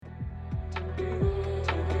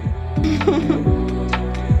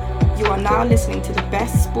You are now listening to the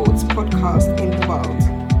best sports podcast in the world.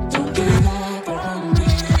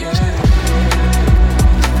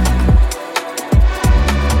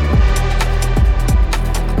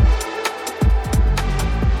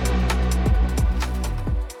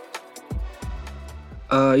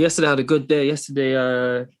 Yesterday I had a good day. Yesterday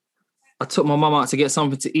I took my mum out to get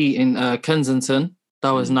something to eat in Kensington.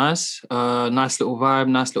 That was nice. Nice little vibe,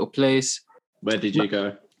 nice little place. Where did you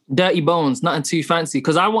go? Dirty Bones, nothing too fancy.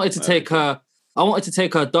 Because I wanted to take her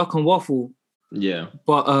duck and waffle. Yeah.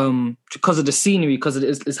 But because of the scenery, because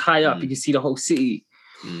it's high up, you can see the whole city.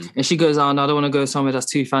 And she goes, "Oh no, I don't want to go somewhere that's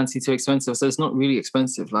too fancy, too expensive." So it's not really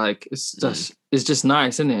expensive. Like it's just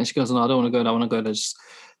nice, isn't it? And she goes, "No, I don't want to go there. I want to go there. Just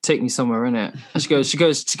take me somewhere, innit?" And she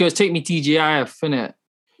goes, take me TGIF, innit?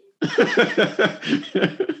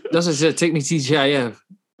 That's what she said, take me TGIF.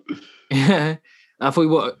 Yeah. I thought,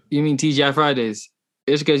 what, you mean TGI Fridays?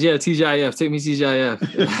 And she goes, yeah, TGIF, take me TGIF.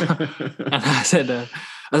 And I said,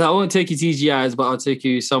 I won't take you TGIs, but I'll take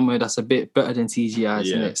you somewhere that's a bit better than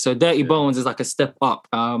TGIs, innit? So Dirty Bones is like a step up.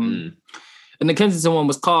 And the Kensington one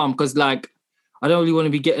was calm because, like, I don't really want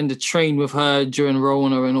to be getting the train with her during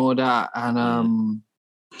Rona and all that. And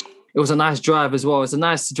it was a nice drive as well. It's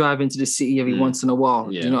nice to drive into the city every once in a while.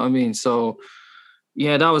 Yeah. You know what I mean? So,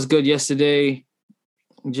 yeah, that was good yesterday.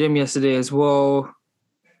 Gym yesterday as well.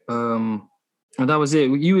 And that was it.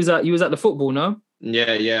 You was at the football, no?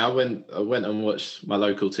 Yeah. I went and watched my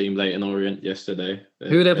local team, Leyton Orient, yesterday.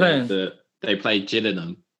 Who are they playing? They played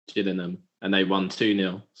Gillingham, and they won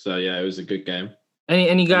 2-0. So yeah, it was a good game.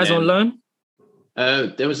 Any guys on loan?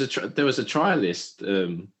 There was a trialist,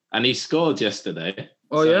 and he scored yesterday.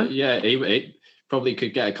 Oh, so, yeah? Yeah, he probably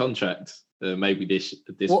could get a contract maybe this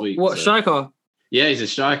week. What, striker? Yeah, he's a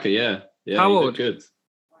striker, yeah. How old? Good.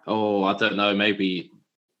 Oh, I don't know, maybe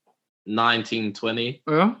 19, 20.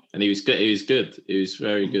 Yeah? And he was good. He was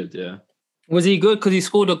very good, yeah. Was he good because he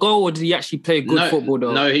scored a goal, or did he actually play good football,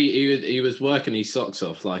 though? No, he was working his socks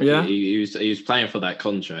off. Like, he was playing for that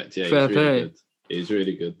contract, yeah. Fair play. Good. He was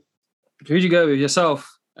really good. Who'd you go with,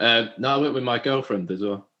 yourself? No, I went with my girlfriend as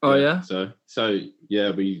well. Oh, yeah? So yeah,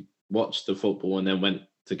 we watched the football and then went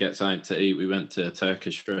to get something to eat. We went to a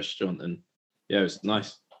Turkish restaurant and yeah, it was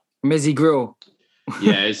nice. Mezzi Grill.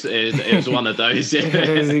 Yeah, it was one of those. Yeah.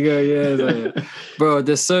 Mezzi Grill, yeah. Bro,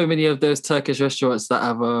 there's so many of those Turkish restaurants that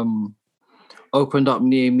have opened up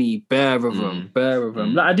near me. Bare of them.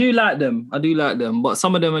 Like, I do like them, but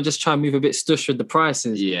some of them are just trying to move a bit stush with the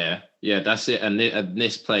prices. Yeah, that's it. And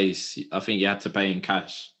this place, I think you had to pay in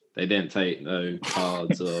cash. They didn't take no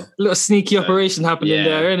cards or... A little sneaky operation happening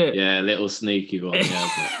there, innit? Yeah, a little sneaky one.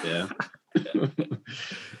 Yeah.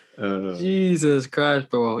 Jesus Christ,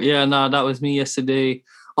 bro. Yeah, that was me yesterday.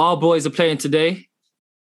 Our boys are playing today.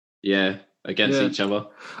 Yeah, against each other.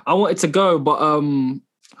 I wanted to go, but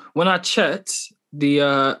when I checked,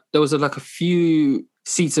 there was like a few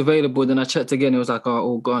seats available. Then I checked again, it was like,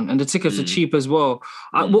 all gone. And the tickets are cheap as well.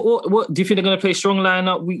 What do you think they're going to play? Strong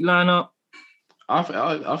lineup, weak lineup?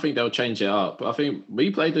 I think they'll change it up. I think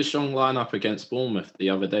we played a strong lineup against Bournemouth the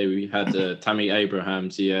other day. We had Tammy Abraham,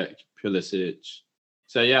 Ziyech, Pulisic.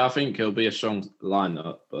 So yeah, I think it'll be a strong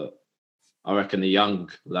lineup, but I reckon the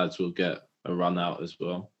young lads will get a run out as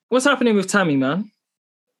well. What's happening with Tammy, man?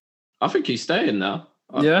 I think he's staying now.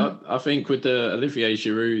 I think with the Olivier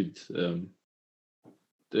Giroud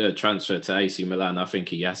the transfer to AC Milan, I think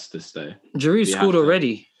he has to stay. Giroud scored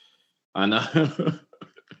already. I know.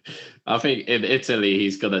 I think in Italy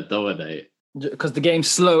he's gonna dominate because the game's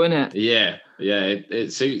slow, innit? Yeah,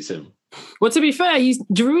 it suits him. Well, to be fair,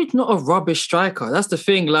 Giroud's not a rubbish striker. That's the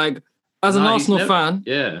thing. Like, as an Arsenal fan,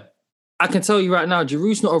 I can tell you right now,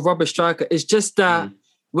 Giroud's not a rubbish striker. It's just that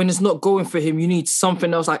when it's not going for him, you need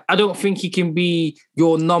something else. Like, I don't think he can be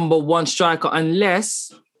your number one striker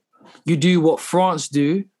unless you do what France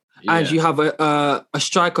do. And you have a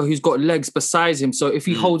striker who's got legs beside him. So if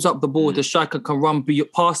he holds up the ball, the striker can run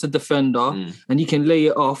past the defender and he can lay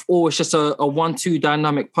it off. Or it's just a 1-2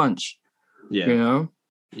 dynamic punch. Yeah. You know?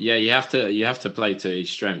 Yeah, you have to play to his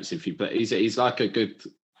strengths. If you play, he's like a good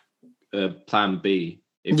plan B.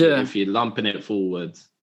 If you're lumping it forward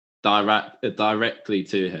directly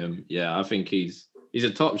to him, I think he's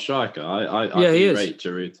a top striker. I do rate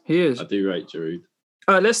Giroud. He is. I do rate Giroud.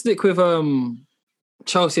 All right, let's stick with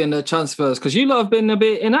Chelsea and their transfers, because you lot have been a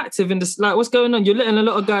bit inactive in this. Like, what's going on? You're letting a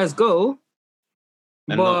lot of guys go,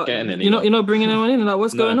 and not getting any. You're not bringing anyone in. Like,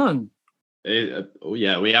 what's going on?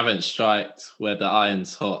 We haven't striked where the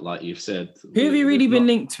iron's hot, like you've said. Who have you really been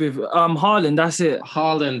linked with? Haaland, that's it.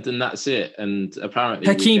 Haaland, and that's it. And apparently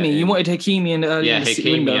Hakimi. You wanted Hakimi in the early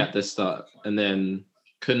Hakimi window at the start, and then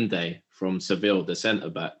Koundé from Seville, the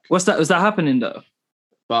centre back. What's that? Was that happening though?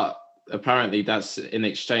 But apparently that's in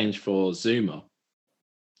exchange for Zuma.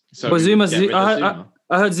 So But Zuma.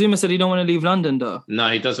 I heard Zuma said he don't want to leave London though. No,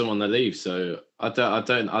 he doesn't want to leave. So I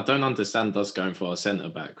don't understand us going for a centre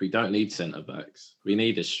back. We don't need centre backs. We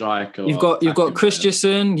need a striker. You've got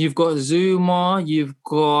Christensen, you've got Zuma, you've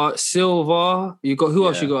got Silva, you've got who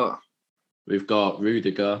else you got? We've got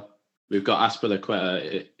Rudiger. We've got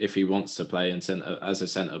Aspilicueta if he wants to play as a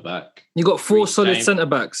centre back. You got four Reece solid James. centre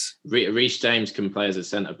backs. Reece James can play as a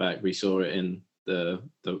centre back. We saw it in the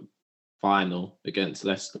final against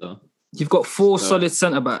Leicester. You've got four solid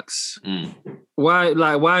centre backs.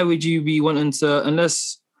 Why would you be wanting to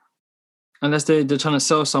unless they're trying to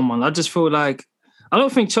sell someone? I just feel like I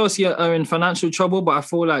don't think Chelsea are in financial trouble, but I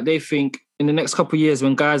feel like they think in the next couple of years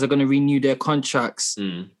when guys are going to renew their contracts,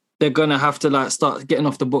 they're going to have to start getting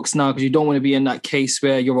off the books now because you don't want to be in that case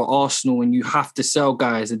where you're at Arsenal and you have to sell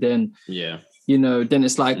guys and then then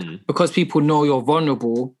it's like because people know you're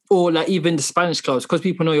vulnerable, or like even the Spanish clubs, because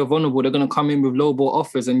people know you're vulnerable, they're going to come in with low ball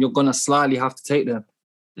offers and you're going to slightly have to take them.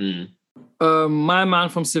 My man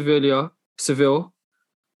from Seville,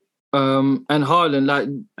 and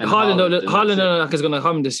Haaland, Haaland is going to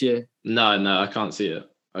come this year. No, I can't see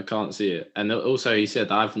it. And also he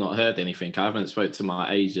said, I've not heard anything. I haven't spoke to my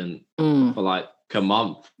agent for like a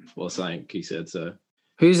month or something, he said. So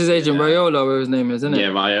who's his agent? Raiola, where his name is, isn't it?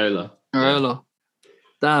 Yeah, Raiola.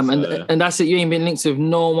 Damn, So, and that's it. You ain't been linked with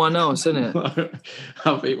no one else, isn't it?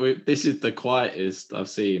 I think this is the quietest I've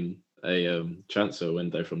seen a transfer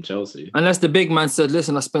window from Chelsea. Unless the big man said,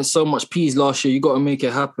 "Listen, I spent so much peas last year. You got to make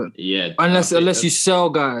it happen." Yeah. Unless you sell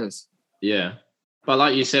guys. Yeah, but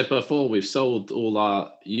like you said before, we've sold all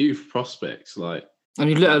our youth prospects, and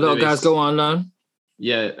you let a lot of guys go on loan.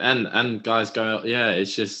 Yeah, and guys go. Yeah,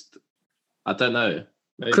 it's just I don't know.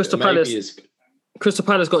 Crystal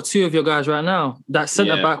Palace got two of your guys right now. That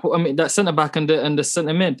centre back. I mean, that centre back and the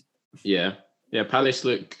centre mid. Yeah. Palace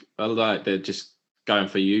look like they're just going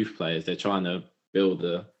for youth players. They're trying to build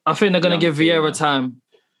a. I think they're going to give Vieira time.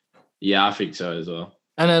 Yeah, I think so as well.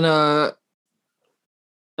 And then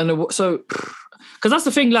so, because that's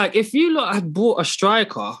the thing. Like, if you had bought a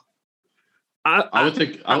striker, I would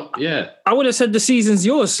think. I would have said the season's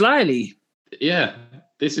yours slightly. Yeah,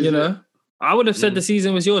 this is I would have said the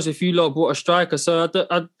season was yours if you bought a striker. So I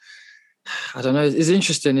don't know. It's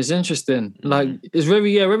interesting. Like it's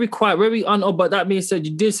very quiet, very but that being said,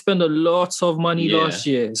 you did spend a lot of money last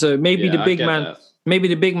year. So maybe the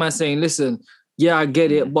big man saying, listen, I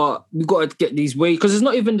get it, but we got to get these wages because it's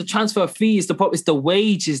not even the transfer fees. It's the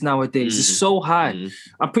wages nowadays. It's so high.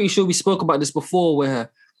 I'm pretty sure we spoke about this before where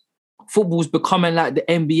football's becoming like the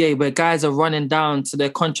NBA where guys are running down to their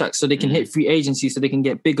contracts so they can hit free agency so they can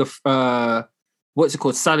get bigger,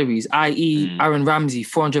 salaries, i.e. Aaron Ramsey,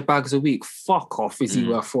 400 bags a week. Fuck off, is he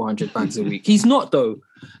worth 400 bags a week? He's not though.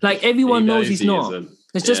 Like everyone knows he's not. Isn't.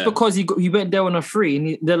 It's just because he went there on a free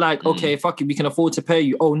and they're like, okay, fuck it, we can afford to pay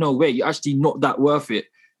you. Oh no, wait, you're actually not that worth it.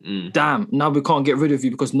 Damn, now we can't get rid of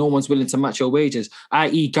you because no one's willing to match your wages,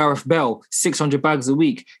 i.e. Gareth Bell, 600 bags a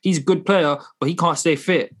week. He's a good player, but he can't stay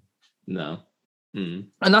fit. No. And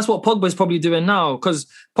that's what Pogba's probably doing now because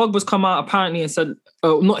Pogba's come out apparently and said,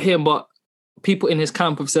 not him, but people in his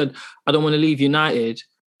camp have said, I don't want to leave United,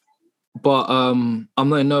 but I'm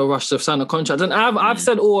not in no rush to sign a contract. And I've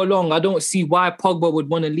said all along, I don't see why Pogba would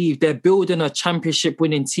want to leave. They're building a championship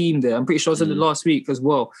winning team there. I'm pretty sure I said it last week as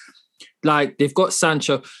well. Like, they've got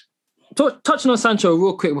Sancho. Touching on Sancho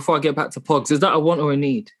real quick before I get back to Pogs, is that a want or a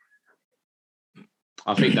need?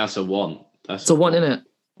 I think that's a want. It's a want, innit?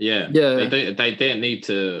 Yeah. They didn't need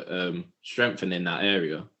to strengthen in that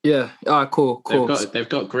area. Yeah. All right, cool. They've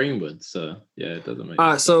got Greenwood, so yeah, it doesn't make sense. All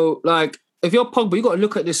right, so like if you're Pogba, you got to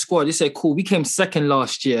look at this squad. You say, cool, we came second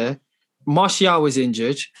last year. Martial was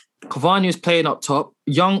injured. Cavani was playing up top.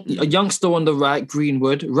 A youngster on the right,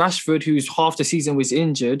 Greenwood. Rashford, who's half the season was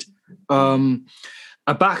injured. A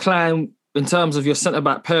backline in terms of your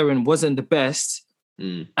centre-back pairing wasn't the best.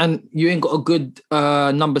 And you ain't got a good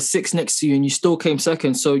number 6 next to you and you still came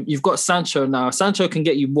second. So you've got Sancho now. Sancho can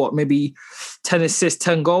get you what? Maybe 10 assists,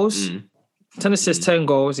 10 goals? 10 assists, 10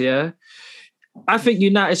 goals, yeah. I think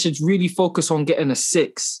United should really focus on getting a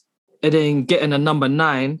 6 and then getting a number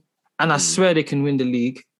 9. And I swear they can win the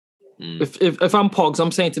league. If I'm Pogs,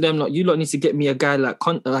 I'm saying to them, look, you lot need to get me a guy like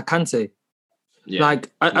Kante. Yeah. Like,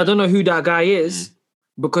 I don't know who that guy is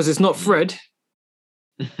because it's not Fred.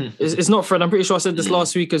 It's not Fred. I'm pretty sure I said this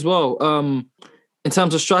last week as well. In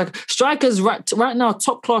terms of strikers right now,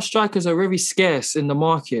 top class strikers are very scarce in the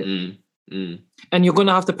market, and you're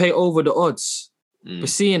gonna have to pay over the odds. We're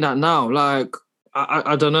seeing that now. Like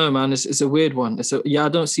I don't know, man. It's a weird one. I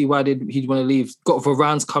don't see why he'd want to leave. Got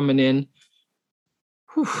Varane's coming in.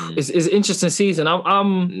 Whew, it's an interesting season.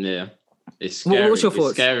 Yeah. It's scary. What's your thoughts?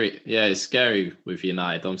 It's scary. Yeah, it's scary with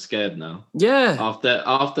United. I'm scared now. Yeah.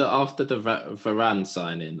 After the Varane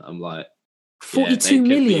signing, I'm like 42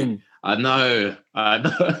 million. I know.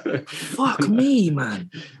 Fuck me, man.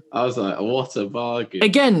 I was like, what a bargain.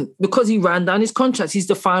 Again, because he ran down his contract, he's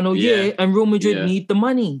the final year, and Real Madrid need the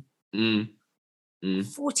money.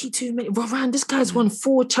 42 million. Varane, this guy's won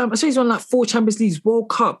 4 Champions. I say he's won like 4 Champions Leagues, World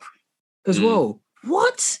Cup as well.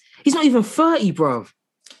 What? He's not even 30, bruv.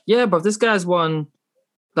 Yeah, bruv, this guy's won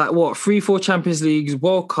like 3-4 Champions Leagues,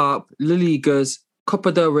 World Cup, La Ligas,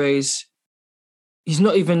 Copa del Rey's. He's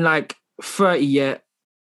not even like 30 yet.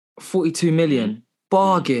 42 million.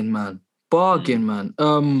 Bargain, man. Bargain, man.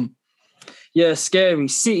 Yeah, scary.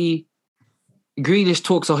 City, Grealish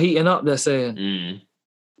talks are heating up, they're saying.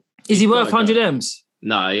 Is he worth 100 M's?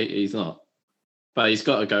 No, he's not. But he's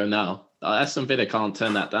got to go now. Aston Villa can't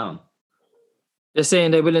turn that down. They're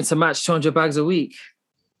saying they're willing to match 200 bags a week.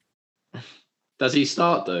 Does he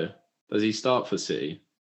start, though? Does he start for City?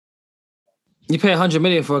 You pay 100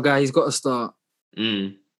 million for a guy, he's got to start.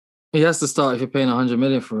 He has to start if you're paying 100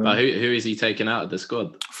 million for him. But who is he taking out of the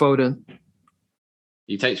squad? Foden.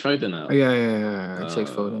 He takes Foden out? Yeah. He takes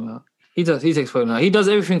Foden out. He takes Foden out. He does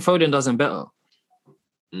everything Foden does and better.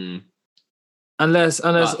 Unless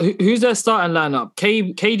who's their starting lineup?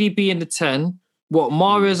 KDB in the 10.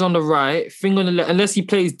 Mahrez on the right, thing on the left, unless he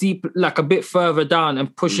plays deep, like a bit further down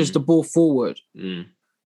and pushes the ball forward.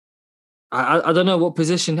 I don't know what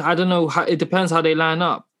position. I don't know how. It depends how they line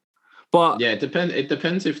up. But yeah, it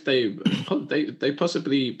depends if they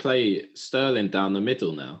possibly play Sterling down the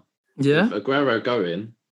middle now. Yeah, with Aguero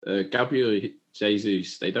going, Gabriel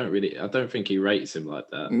Jesus. I don't think he rates him like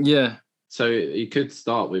that. Yeah, so he could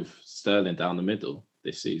start with Sterling down the middle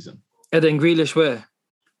this season. And then Grealish where?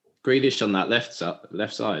 Grealish on that left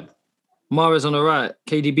side. Mahrez on the right.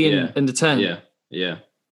 KDB in the 10. Yeah.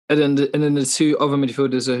 And then the 2 other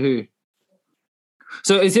midfielders are who?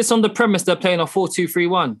 So is this on the premise they're playing a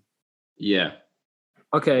 4-2-3-1? Yeah.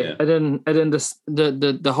 Okay. Yeah. And then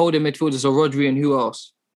the holding midfielders are Rodri and who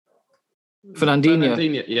else?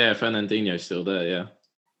 Fernandinho. Yeah, Fernandinho's still there. Yeah.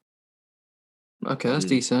 Okay, that's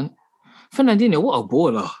decent. Fernandinho, what a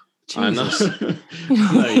baller! Jesus. I know.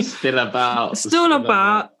 No, he's still about.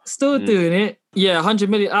 Still doing it. Yeah, 100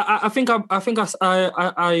 million. I think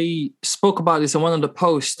I spoke about this in one of the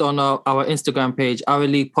posts on our Instagram page, Our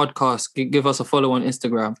League Podcast. Give us a follow on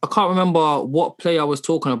Instagram. I can't remember what play I was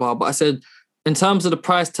talking about, but I said, in terms of the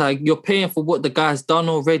price tag, you're paying for what the guy's done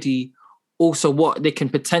already, also what they can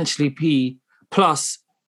potentially be, plus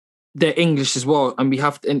they're English as well, and we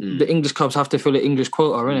have to, the English clubs have to fill the English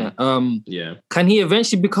quota, innit? Yeah. Can he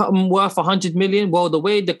eventually become worth 100 million? Well, the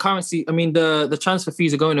way the currency, I mean, the transfer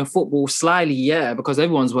fees are going in football, slightly, yeah, because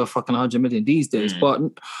everyone's worth fucking 100 million these days. But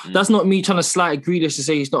that's not me trying to slight Grealish to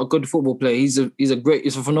say he's not a good football player. He's a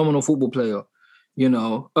phenomenal football player. You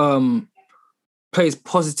know, plays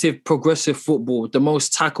positive, progressive football. The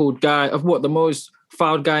most tackled guy the most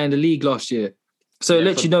fouled guy in the league last year. So it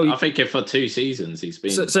lets you know. I think for 2 seasons he's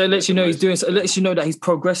been. So it lets you know he's doing. So it lets you know that he's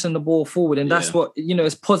progressing the ball forward, and that's what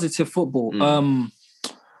it's positive football. 100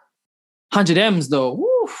 M's though,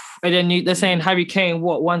 woof. And then they're saying Harry Kane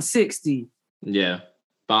 160. Yeah,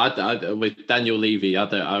 but I, with Daniel Levy,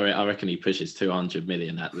 I reckon he pushes 200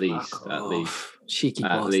 million at least. At least. Cheeky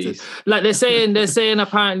bastard. Like they're saying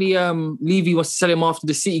apparently Levy wants to sell him after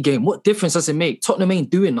the City game. What difference does it make? Tottenham ain't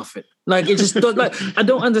doing nothing. Like it just like I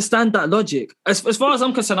don't understand that logic. As far as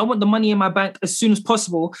I'm concerned, I want the money in my bank as soon as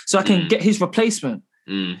possible so I can get his replacement.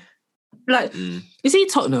 Is he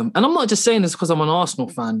Tottenham? And I'm not just saying this because I'm an Arsenal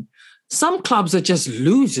fan. Some clubs are just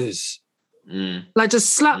losers. Like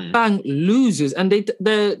just slap bang losers, and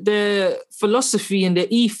their philosophy and their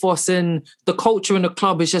ethos and the culture in the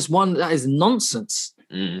club is just one that is nonsense.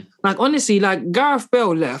 Like honestly, like Gareth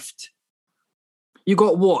Bale left. You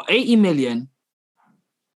got 80 million.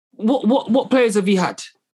 What players have he had?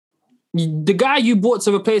 The guy you bought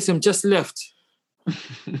to replace him just left.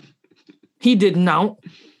 He did now.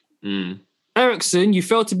 Eriksen, you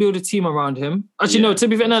failed to build a team around him. Actually, no. To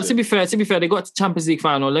be fair, they got to Champions League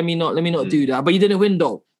final. Let me not do that. But you didn't win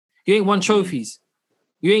though. You ain't won trophies.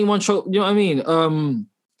 You know what I mean?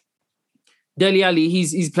 Dele Alli,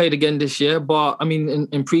 he's played again this year, but I mean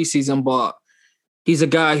in preseason. But he's a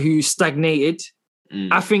guy who stagnated.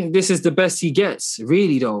 I think this is the best he gets,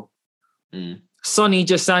 really though. Sonny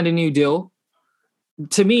just signed a new deal.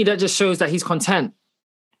 To me, that just shows that he's content.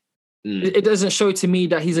 It doesn't show to me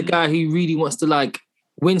that he's a guy who really wants to like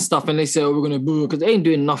win stuff and they say, oh, we're going to boo, because they ain't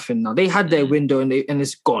doing nothing now. They had their window and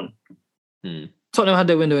it's gone. Tottenham had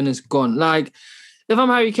their window and it's gone. Like, if I'm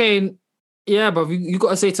Harry Kane, yeah, bro, you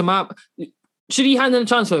got to say to Matt, should he hand in a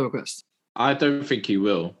transfer request? I don't think he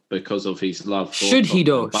will because of his love for Should he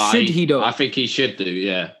though? Should he though? I think he should do,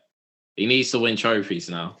 yeah. He needs to win trophies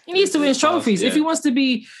now. He needs to win trophies. If he wants to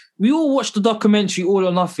be... We all watched the documentary All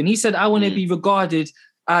or Nothing. He said, I want to be regarded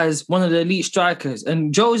as one of the elite strikers.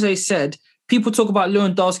 And Jose said, people talk about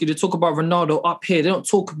Lewandowski, they talk about Ronaldo up here. They don't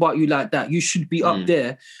talk about you like that. You should be up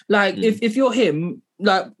there. Like, if you're him,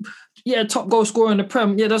 like, yeah, top goal scorer in the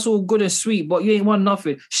Prem, yeah, that's all good and sweet, but you ain't won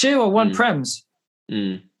nothing. Shearer won Prems.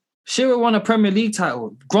 Shearer won a Premier League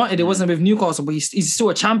title. Granted, it wasn't with Newcastle, but he's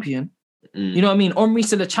still a champion. You know what I mean? Henry's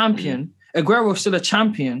still a champion. Aguero's still a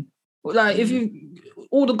champion. Like, if you...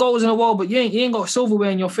 All the goals in the world, but you ain't got silverware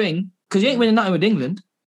in your thing, because you ain't winning nothing with England.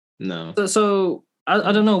 No. So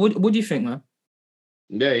I don't know. What do you think, man?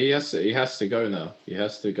 Yeah, he has to go now. He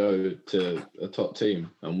has to go to a top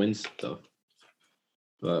team and win stuff.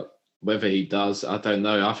 But whether he does, I don't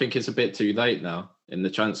know. I think it's a bit too late now in the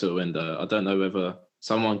transfer window. I don't know whether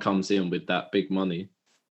someone comes in with that big money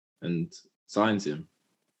and signs him.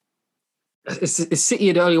 It's City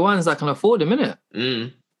are the only ones that can afford him,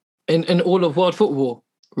 innit? In all of world football.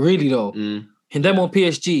 Really, though. And them on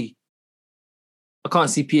PSG. I can't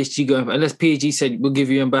see PSG going, unless PSG said, we'll give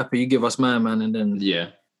you Mbappe, you give us man, and then... Yeah.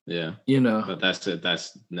 You know. But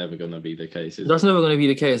that's never going to be the case, That's never going to be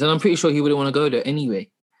the case. And I'm pretty sure he wouldn't want to go there anyway.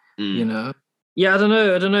 You know? Yeah, I don't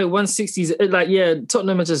know. 160s, like, yeah,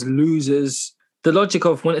 Tottenham are just losers. The logic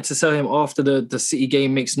of wanting to sell him after the City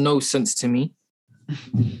game makes no sense to me.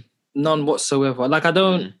 None whatsoever. Like, I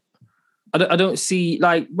don't see,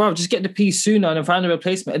 like, bro, just get the piece sooner and then find a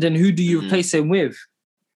replacement. And then who do you replace him with?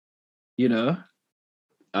 You know?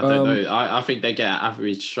 I don't know. I think they get an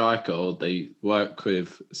average striker or they work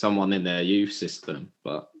with someone in their youth system.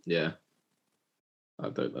 But, yeah, I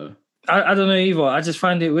don't know. I don't know either. I just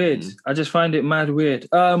find it weird. I just find it mad weird.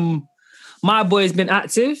 My boy's been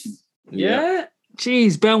active. Yeah.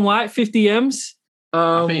 Jeez, Ben White, 50 M's.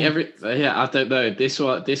 I think I don't know. This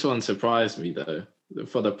one surprised me though,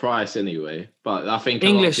 for the price anyway. But I think a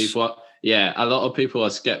lot of people are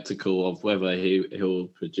skeptical of whether he'll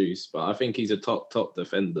produce. But I think he's a top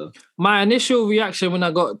defender. My initial reaction when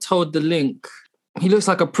I got told the link, he looks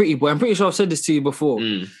like a pretty boy. I'm pretty sure I've said this to you before.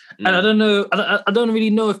 And I don't know. I don't really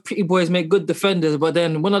know if pretty boys make good defenders. But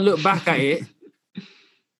then when I look back at it,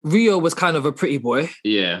 Rio was kind of a pretty boy.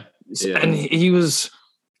 Yeah. And he was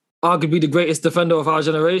arguably the greatest defender of our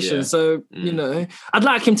generation. Yeah. So, you know, I'd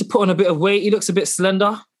like him to put on a bit of weight. He looks a bit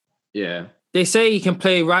slender. Yeah. They say he can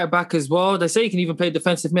play right back as well. They say he can even play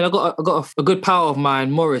defensive mid. I got a good pal of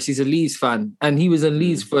mine, Morris. He's a Leeds fan. And he was in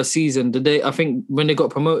Leeds for a season. I think when they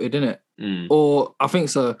got promoted, didn't it? Or I think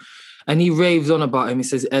so. And he raves on about him. He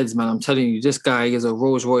says, Eds, man, I'm telling you, this guy is a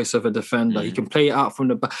Rolls Royce of a defender. He can play it out from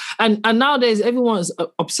the back. And nowadays, everyone's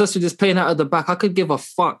obsessed with just playing out of the back. I could give a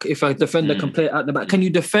fuck if a defender can play it out the back. Can you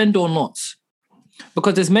defend or not?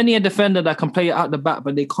 Because there's many a defender that can play it out the back,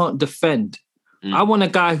 but they can't defend. I want a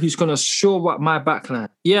guy who's going to shore up my backline.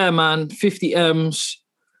 Yeah, man, 50 M's.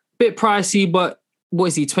 Bit pricey, but what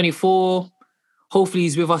is he, 24? Hopefully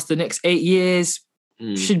he's with us the next 8 years.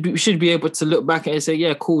 Should be able to look back at it and say,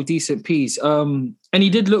 yeah, cool, decent piece. And he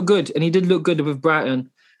did look good. And he did look good with Brighton.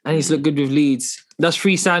 And he's looked good with Leeds. That's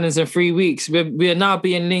 3 signings in 3 weeks. We are now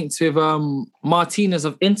being linked with Martinez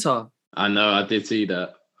of Inter. I know, I did see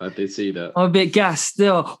that. I'm a bit gassed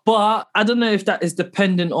still. But I don't know if that is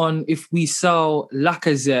dependent on if we sell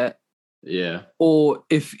Lacazette. Yeah. Or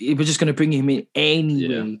if we're just going to bring him in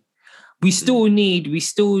anyway. Yeah. We still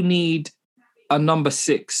need a number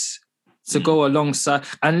 6 to go alongside,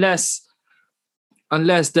 unless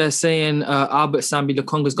they're saying Albert Sambi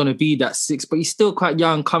Lokonga is going to be that 6, but he's still quite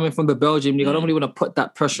young, coming from the Belgium league. I don't really want to put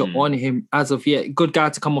that pressure on him as of yet. Good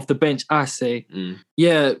guy to come off the bench, I say.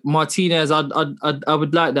 Yeah, Martinez, I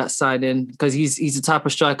would like that signing because he's the type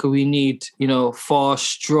of striker we need. You know, fast,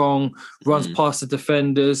 strong, runs past the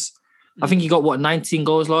defenders. I think he got 19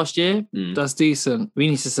 goals last year. That's decent. We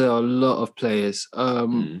need to sell a lot of players.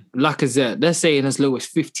 Lacazette, they're saying as low as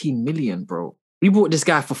 15 million, bro. We bought this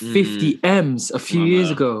guy for 50 M's a few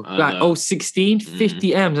years ago. Like 16,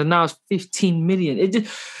 50 M's, and now it's 15 million.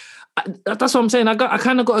 That's what I'm saying. I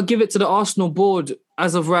kind of got to give it to the Arsenal board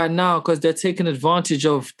as of right now because they're taking advantage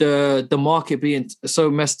of the market being so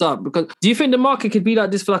messed up. Because do you think the market could be like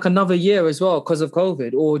this for like another year as well because of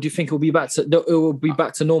COVID, or do you think it will be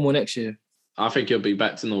back to normal next year? I think it'll be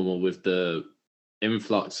back to normal with the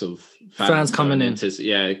influx of Fans coming going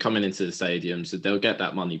in. coming into the stadium, so they'll get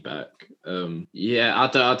that money back. I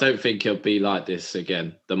don't think it'll be like this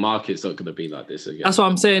again. The market's not going to be like this again. That's what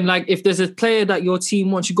I'm saying. Like, if there's a player that your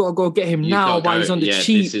team wants, you got to go get him now while he's on the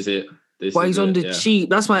cheap. This is it.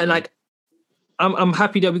 Cheap. That's why, like, I'm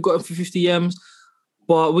happy that we got him for 50 M's,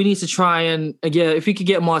 but we need to try and, if we could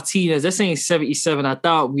get Martinez, they're saying 77. I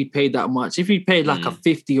doubt we'd pay that much. If we paid like a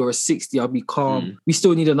 50 or a 60, I'd be calm. We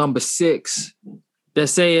still need a number 6. They're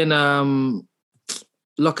saying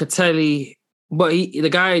Locatelli, but the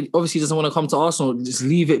guy obviously doesn't want to come to Arsenal. Just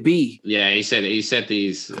leave it be. Yeah, he said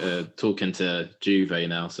he's talking to Juve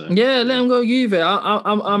now. So let him go Juve.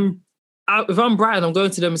 If I'm Brighton, I'm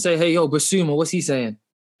going to them and say, hey, yo, Basuma, what's he saying?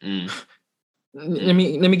 Let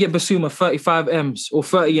me get Basuma 35 M's or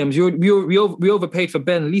 30 M's. We overpaid for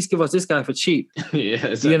Ben. At least give us this guy for cheap. Yeah,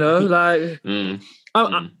 exactly. You know, like.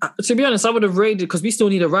 To be honest, I would have rated, because we still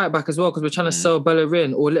need a right back as well, because we're trying to sell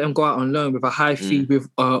Bellerin or let him go out on loan with a high fee with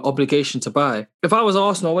obligation to buy. If I was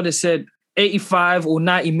Arsenal, I would have said 85 or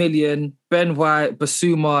 90 million, Ben White,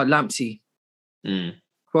 Basuma, Lamptey.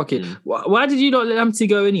 Fuck it. Why did you not let Lamptey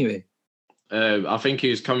go anyway? I think he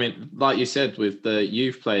was coming, like you said, with the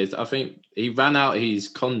youth players. I think he ran out his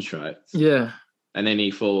contract. Yeah. And then he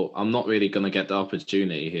thought, I'm not really going to get the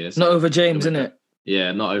opportunity here. So not over James, innit?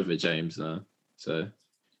 Yeah, not over James, no. So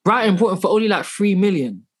Brighton bought him for only like 3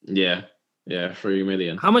 million. Yeah, 3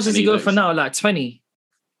 million. How much does he go for now? Like 20?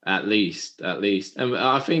 At least. And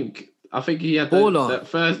I think he had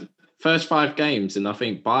that first 5 games, and I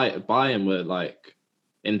think Bayern were like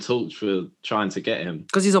in talks for trying to get him.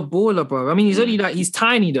 Because he's a baller, bro. I mean, he's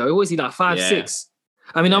tiny though. What is he, like 5'6"?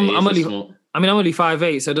 I mean, I'm only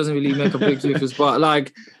 5'8", so it doesn't really make a big difference. But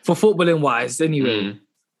like for footballing wise, anyway.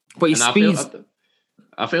 But his speed's.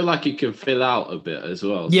 I feel like he can fill out a bit as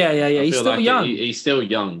well. So yeah. He's still young. He's still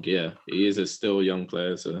young, yeah. He is a still young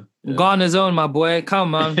player. So yeah. Ghana's own, my boy.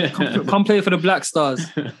 Come on. Come play for the Black Stars.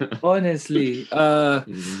 Honestly. A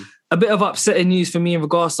bit of upsetting news for me in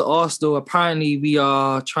regards to Arsenal. Apparently, we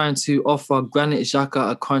are trying to offer Granit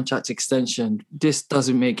Xhaka a contract extension. This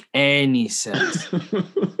doesn't make any sense.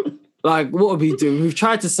 Like, what are we doing? We've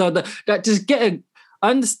tried to sell that. Just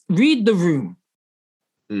read the room.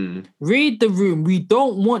 Read the room. We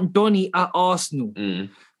don't want Donny at Arsenal.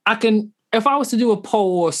 If I was to do a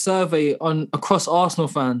poll or a survey across Arsenal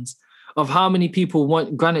fans of how many people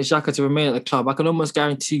want Granit Xhaka to remain at the club, I can almost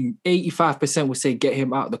guarantee you 85% would say get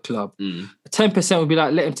him out of the club. 10% would be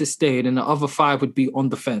like let him to stay, and then the other 5 would be on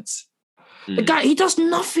the fence. The guy, he does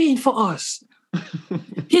nothing for us.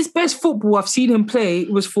 His best football I've seen him play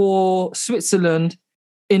was for Switzerland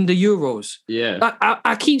in the Euros. Yeah.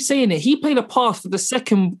 I keep saying it. He played a pass for the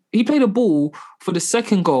second. He played a ball for the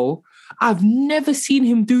second goal. I've never seen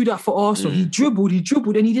him do that for Arsenal. He dribbled,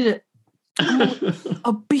 and he did it.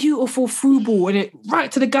 A beautiful through ball, and it right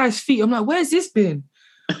to the guy's feet. I'm like, where's this been?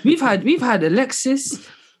 We've had Alexis,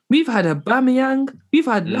 we've had Aubameyang, we've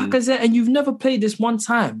had Lacazette, and you've never played this one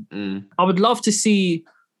time. I would love to see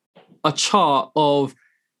a chart of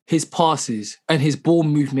his passes and his ball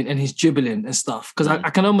movement and his dribbling and stuff. Because I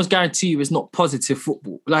can almost guarantee you it's not positive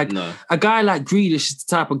football. Like a guy like Grealish is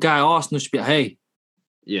the type of guy Arsenal should be like, hey,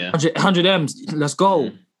 100 M's, let's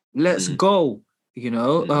go. Let's go. You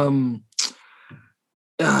know?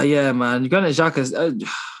 Yeah, man. Granit Xhaka's...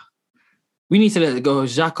 we need to let go of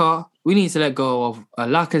Xhaka. We need to let go of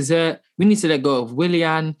Lacazette. We need to let go of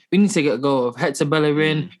Willian. We need to let go of Hector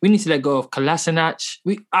Bellerin. We need to let go of Kolasinac.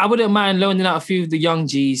 I wouldn't mind loaning out a few of the young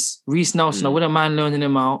Gs. Reece Nelson, I wouldn't mind loaning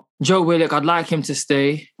him out. Joe Willock, I'd like him to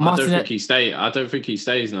stay. I don't think he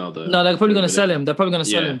stays now, though. No, they're probably going to sell him.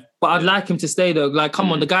 But I'd like him to stay, though. Like,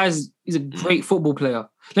 come on, the guy's he's a great football player.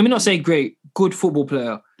 Let me not say great, good football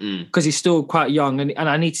player. Because he's still quite young. And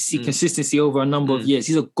I need to see consistency over a number of years.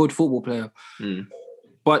 He's a good football player.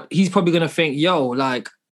 But he's probably going to think, yo, like,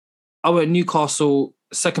 I went Newcastle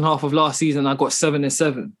second half of last season, I got 7 and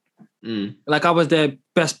 7. Like, I was their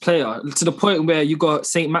best player, to the point where you got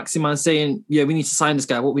Saint Maximin saying, yeah, we need to sign this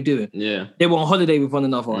guy. What we doing? Yeah. They were on holiday with one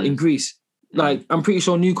another in Greece. Like, I'm pretty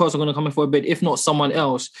sure Newcastle are going to come in for a bid, if not someone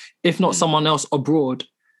else abroad.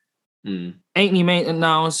 Ain't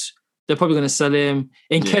Maitland-Niles, they're probably going to sell him.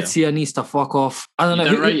 Nketiah needs to fuck off. I don't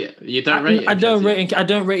know. You don't rate him? I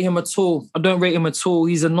don't rate him at all.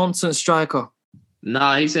 He's a nonsense striker.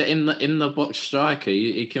 Nah, he's in the box striker.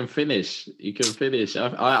 He can finish.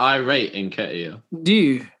 I rate Nketiah. Do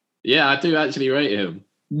you? Yeah, I do actually rate him.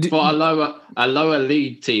 For a lower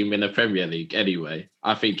league team in the Premier League, anyway,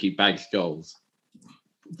 I think he bags goals.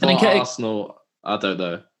 For Arsenal, I don't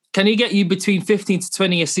know. Can he get you between 15 to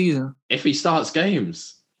 20 a season? If he starts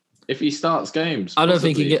games. if he starts games. I don't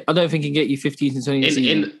think possibly. I don't think he get you 15 to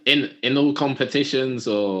 20 in all competitions,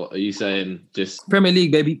 or are you saying just Premier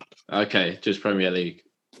League, baby. Okay, just Premier League?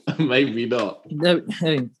 Maybe not.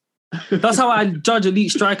 Hey, that's how I judge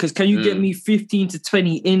elite strikers. Can you get me 15 to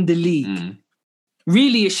 20 in the league?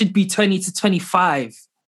 Really, it should be 20 to 25.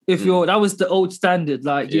 If that was the old standard,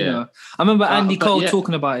 like, you know. I remember Andy Cole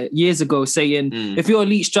talking about it years ago, saying, if you're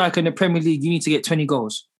elite striker in the Premier League, you need to get 20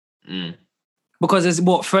 goals. Because there's,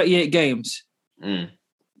 38 games?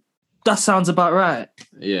 That sounds about right.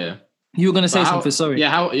 Yeah. You were going to say something, sorry.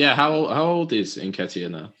 Yeah, how old is Nketiah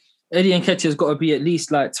now? Eddie Nketiah's got to be at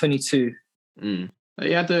least like 22.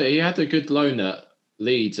 He had a good loan at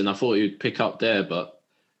Leeds, and I thought he would pick up there, but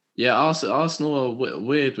yeah, Arsenal are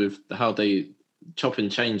weird with how they chop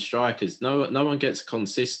and change strikers. No one gets a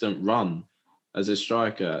consistent run as a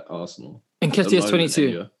striker at Arsenal. Nketiah's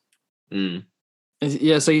 22. Anyway.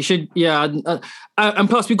 Yeah, so you should. Yeah, and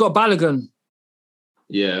plus we got Balogun.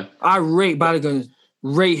 Yeah, I rate Balogun.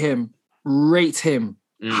 Rate him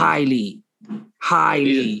highly.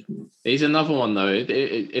 He's another one though.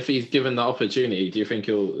 If he's given the opportunity, do you think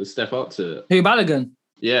he'll step up to it? Who, Balogun?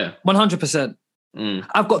 Yeah, 100%.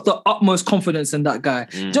 I've got the utmost confidence in that guy.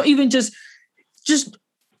 Don't even just.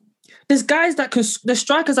 There's guys that can. There's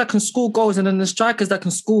strikers that can score goals, and then there's strikers that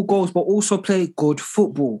can score goals but also play good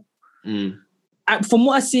football. From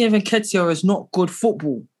what I see of Nketiah, is not good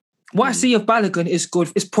football. What I see of Balogun is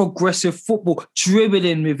good. It's progressive football,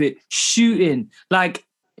 dribbling with it, shooting. Like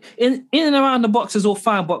in and around the box is all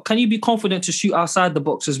fine, but can you be confident to shoot outside the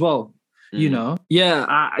box as well? You know? Yeah,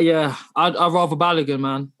 I'd rather Balogun,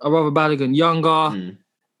 man. I'd rather Balogun, younger,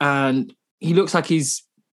 and he looks like he's,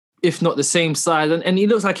 if not the same size, and he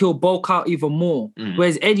looks like he'll bulk out even more.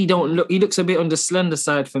 Whereas Eddie he looks a bit on the slender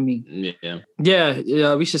side for me.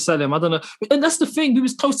 Yeah, we should sell him. I don't know. And that's the thing, we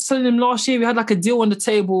was close to selling him last year. We had like a deal on the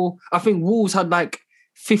table. I think Wolves had like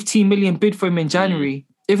 15 million bid for him in January.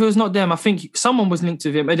 If it was not them, I think someone was linked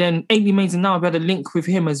with him. And then Ainsley Maitland-Niles, we had a link with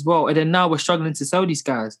him as well. And then now we're struggling to sell these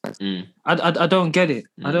guys. I don't get it.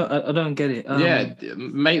 I don't get it.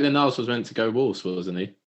 Maitland-Niles was meant to go Wolves, wasn't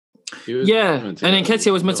he? Yeah, and then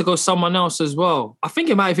Nketiah was meant to go someone else as well. I think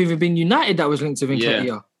it might have even been United that was linked to Nketiah.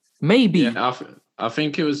 Yeah. Maybe. Yeah, I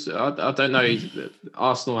think it was. I don't know.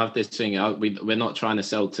 Arsenal have this thing. We're not trying to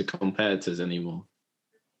sell to competitors anymore.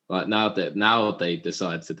 Like now they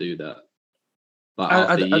decide to do that. Like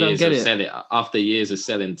I don't get it. After years of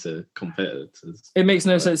selling to competitors, it makes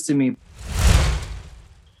no sense to me.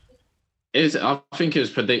 I think it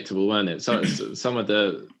was predictable, wasn't it? So some of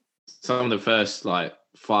the first like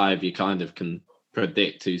 5 you kind of can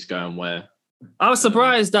predict who's going where. I was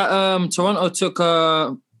surprised that Toronto took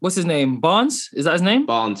what's his name? Barnes? Is that his name?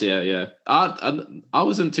 Barnes, yeah. I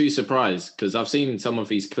wasn't too surprised because I've seen some of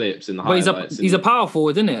his clips in the highlights. He's a power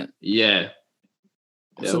forward, isn't it? Yeah.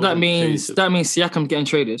 So that means Siakam getting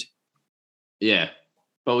traded. Yeah.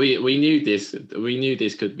 But we knew this. We knew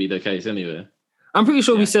this could be the case anyway. I'm pretty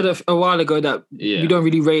sure we said a while ago that we don't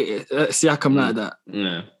really rate Siakam like that.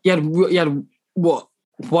 Yeah. He had what?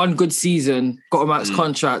 One good season, got a max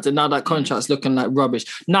contract, and now that contract's looking like rubbish.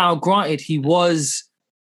 Now, granted, he was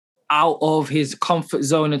out of his comfort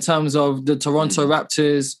zone in terms of the Toronto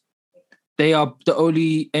Raptors. They are the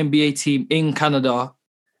only NBA team in Canada,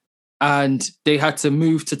 and they had to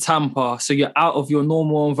move to Tampa. So you're out of your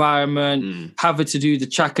normal environment, having to do the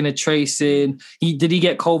tracking and tracing. Did he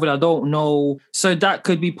get COVID? I don't know. So that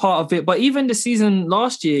could be part of it. But even the season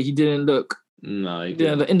last year, he didn't look. No, he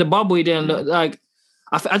didn't. In the bubble, he didn't look like.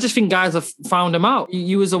 I just think guys have found him out.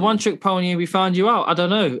 You was a one-trick pony and we found you out. I don't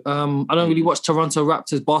know. I don't really watch Toronto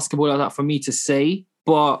Raptors basketball like that for me to say,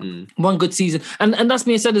 but one good season. And that's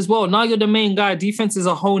being said as well. Now you're the main guy. Defenses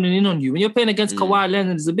are honing in on you. When you're playing against Kawhi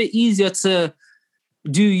Leonard, it's a bit easier to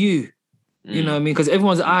do you. You know what I mean? Because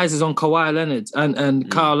everyone's eyes is on Kawhi Leonard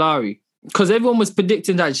and Kyle Lowry. Because everyone was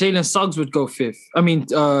predicting that Jalen Suggs would go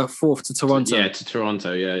 4th to Toronto. Yeah, to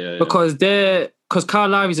Toronto. Yeah. Because Kyle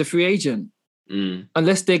Lowry's a free agent.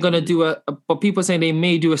 Unless they're going to do but people saying they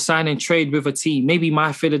may do a sign and trade with a team. Maybe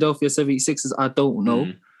my Philadelphia 76ers, I don't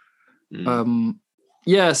know.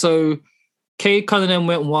 So Cade Cunningham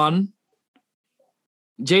went 1.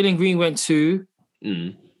 Jalen Green went 2.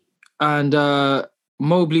 And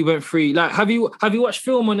Mobley went 3. Like, have you watched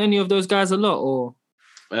film on any of those guys a lot? Or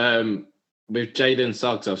with Jalen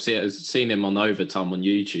Suggs, I've seen him on Overtime on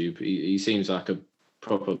YouTube. He seems like a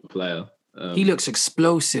proper player. He looks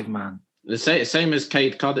explosive, man. The same as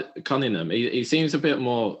Cade Cunningham. He seems a bit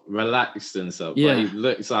more relaxed and stuff, but he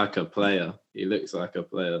looks like a player.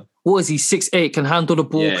 what is he, 6'8", can handle the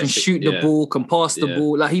ball, Yeah, can shoot the ball, can pass the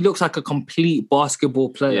ball. Like, he looks like a complete basketball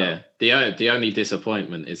player. Yeah. The only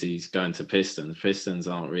disappointment is he's going to Pistons. Pistons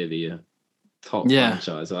aren't really a top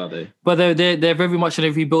franchise, are they? But they're very much in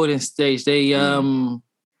a rebuilding stage.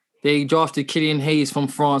 They drafted Killian Hayes from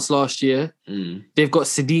France last year. They've got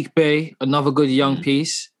Sadiq Bey, another good young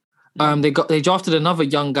piece. They drafted another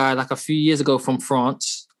young guy like a few years ago from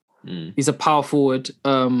France. He's a power forward.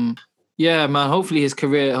 Yeah, man. Hopefully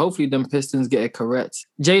them Pistons get it correct.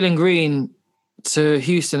 Jalen Green to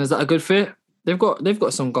Houston, is that a good fit? They've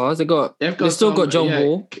got some guards. They've still got John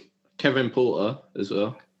Wall, Kevin Porter as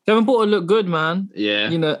well. Kevin Porter looked good, man. Yeah,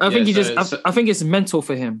 you know, I think I think it's mental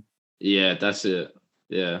for him. Yeah, that's it.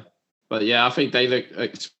 Yeah, but yeah, I think they look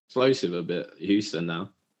explosive a bit. Houston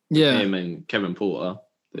now. Yeah, him and Kevin Porter.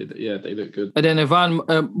 They look good. And then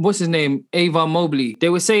what's his name? Evan Mobley. They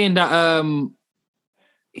were saying that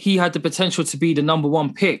he had the potential to be the number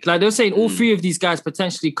one pick. Like, they were saying all three of these guys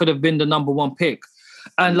potentially could have been the number one pick.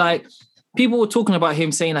 And like, people were talking about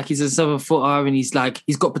him saying like he's a 7-footer and he's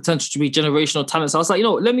got potential to be generational talent. So I was like,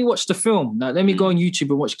 let me watch the film. Like, let me go on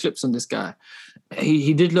YouTube and watch clips on this guy.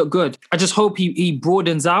 He did look good. I just hope he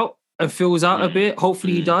broadens out and fills out a bit.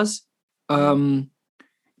 Hopefully he does.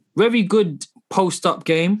 Very good post-up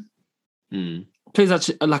game.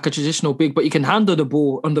 Plays like a traditional big, but he can handle the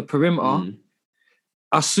ball on the perimeter.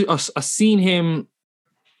 I've seen him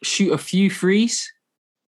shoot a few threes.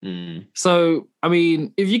 So, I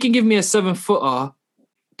mean, if you can give me a 7-footer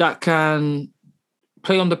that can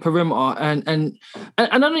play on the perimeter and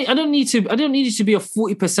I don't need you to be a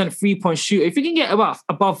 40% 3-point shooter. If you can get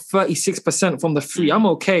above 36% from the free, I'm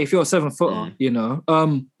okay if you're a 7-footer, you know.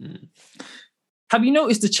 Have you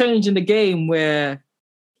noticed the change in the game where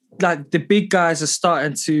like the big guys are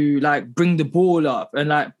starting to like bring the ball up and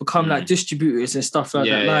like become like distributors and stuff like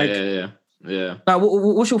that? Like, yeah. Like,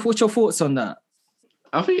 what's your thoughts on that?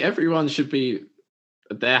 I think everyone should be,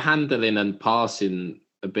 their handling and passing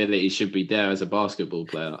ability should be there as a basketball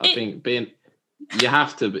player. I think you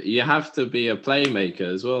have to be a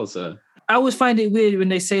playmaker as well. So I always find it weird when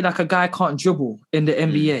they say like a guy can't dribble in the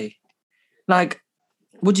NBA. Like,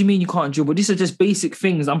 what do you mean you can't dribble? These are just basic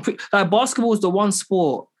things. Like, basketball is the one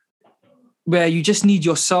sport where you just need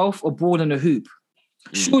yourself, a ball and a hoop.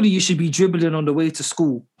 Surely you should be dribbling on the way to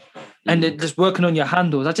school and then just working on your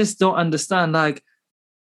handles. I just don't understand. Like,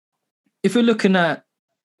 if you're looking at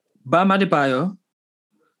Bam Adebayo,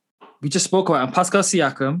 we just spoke about him, Pascal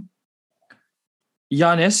Siakam,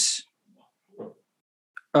 Giannis,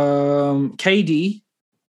 KD,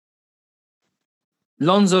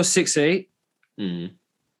 Lonzo 6'8",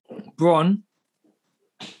 Bron,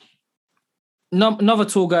 another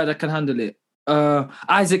tall guy that can handle it.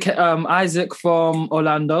 Isaac from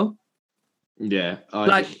Orlando. Yeah,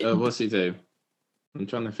 what's he do? I'm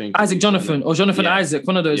trying to think. Isaac Jonathan or Jonathan Isaac,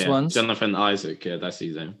 one of those ones. Jonathan Isaac, yeah, that's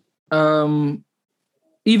his name.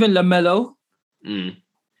 Even LaMelo.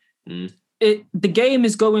 The game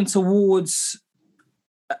is going towards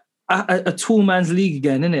a tall man's league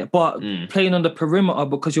again, isn't it? But playing on the perimeter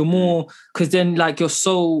because because then like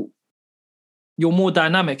you're more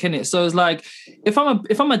dynamic, innit? So it's like if I'm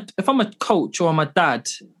a coach or I'm a dad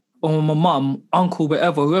or my mum, uncle,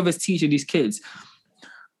 whatever, whoever's teaching these kids,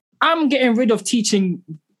 I'm getting rid of teaching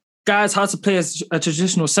guys how to play as a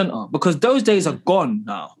traditional center because those days are gone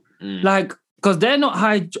now. Like, because they're not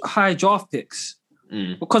high draft picks.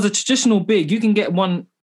 Because a traditional big, you can get one.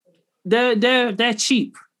 They're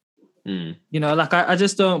cheap. You know, like I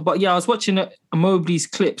just don't. But yeah, I was watching Mobley's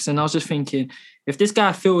clips and I was just thinking, if this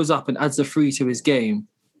guy fills up and adds a 3 to his game,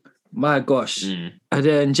 my gosh. And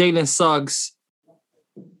then Jalen Suggs.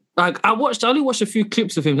 Like I only watched a few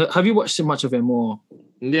clips of him. Have you watched much of him or?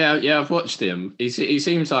 Yeah, I've watched him. He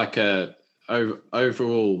seems like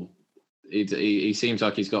overall, he seems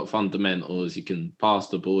like he's got fundamentals. He can pass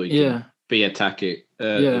the ball. He can be attacking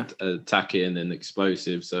and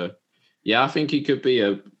explosive. So yeah, I think he could be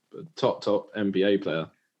a top NBA player.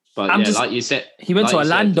 But like you said, he went to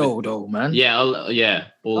Orlando though, man. Yeah.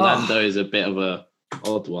 Orlando is a bit of a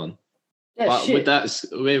odd one. Yeah, but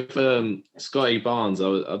with Scotty Barnes,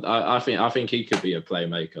 I think he could be a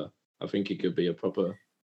playmaker. I think he could be a proper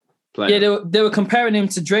player. Yeah, they were comparing him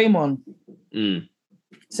to Draymond,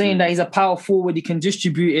 saying that he's a power forward, he can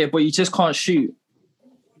distribute it, but he just can't shoot.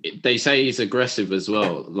 They say he's aggressive as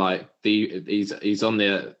well. Like he's on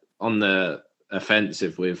the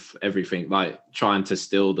offensive with everything, like trying to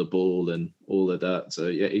steal the ball and all of that. So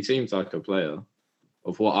yeah, he seems like a player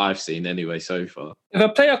of what I've seen anyway so far. If a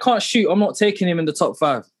player can't shoot, I'm not taking him in the top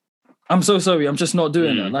 5. I'm so sorry. I'm just not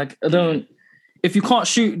doing that. Like I don't. If you can't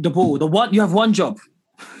shoot the ball, you have one job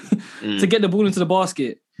to get the ball into the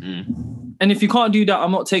basket. And if you can't do that,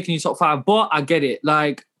 I'm not taking you top 5. But I get it.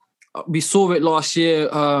 Like, we saw it last year.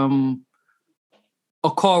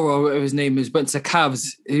 Okoro, whatever his name is, went to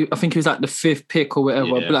Cavs. I think he was like the 5th pick or whatever.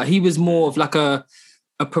 Yeah. But like, he was more of like a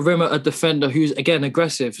perimeter defender who's, again,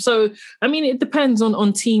 aggressive. So, I mean, it depends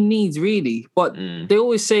on team needs, really. But they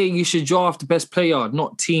always say you should draft the best player,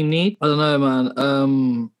 not team need. I don't know, man.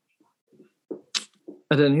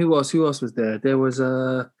 And then who else was there? There was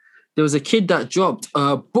a kid that dropped,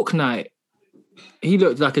 Book Knight. He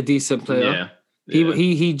looked like a decent player. Yeah.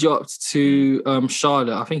 He dropped to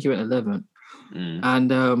Charlotte. I think he went 11th.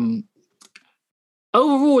 And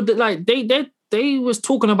overall, like they was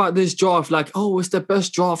talking about this draft like, oh, it's the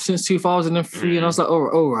best draft since 2003, and I was like,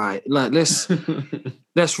 all right, like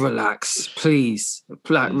let's relax, please,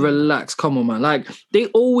 like relax. Come on, man. Like they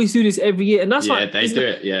always do this every year, and that's why they do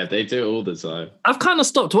it. Yeah, they do it all the time. I've kind of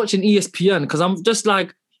stopped watching ESPN because I'm just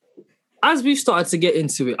like, as we've started to get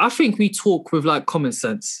into it, I think we talk with like common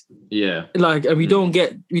sense. Yeah. Like, and we don't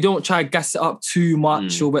try to gas it up too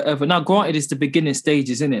much or whatever. Now, granted, it's the beginning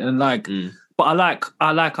stages, isn't it? And like, but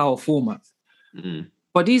I like our format.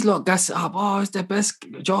 But these lot gas it up. Oh, it's their best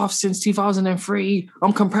draft since 2003.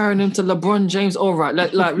 I'm comparing them to LeBron James. All right,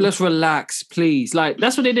 let's relax, please. Like,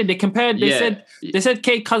 that's what they did. They compared. They said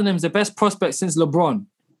Cade Cunningham's the best prospect since LeBron.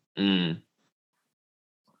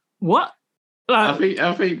 What? Like,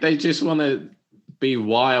 I think they just want to be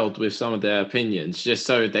wild with some of their opinions, just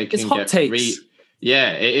so they can it's hot takes.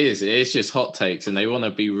 Yeah, it is. It is just hot takes, and they want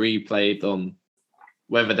to be replayed on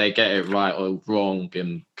whether they get it right or wrong,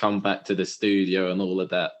 and come back to the studio and all of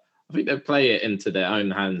that. I think they play it into their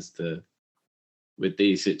own hands with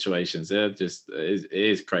these situations. They're just it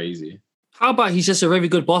is crazy. How about he's just a very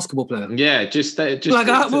good basketball player? Yeah, just like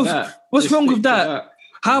what's wrong with that?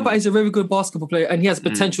 How about he's a very good basketball player and he has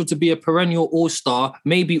potential to be a perennial all-star,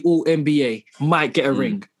 maybe all-NBA, might get a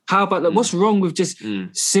ring? How about that? What's wrong with just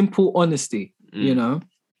simple honesty, you know?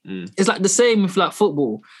 It's like the same with like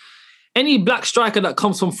football. Any black striker that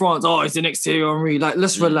comes from France, oh, it's the next Thierry Henry. Like,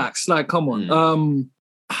 let's relax. Like, come on.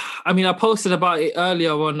 I mean, I posted about it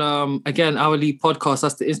earlier on, again, Our League Podcast.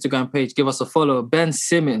 That's the Instagram page. Give us a follow. Ben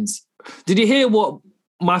Simmons. Did you hear what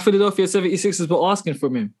my Philadelphia 76ers were asking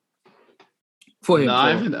from him? For him?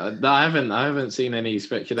 No, I haven't seen any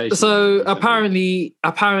speculation. So apparently,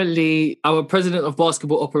 our president of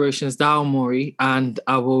basketball operations, Daryl Morey, and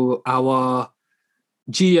our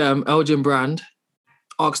GM, Elgin Brand,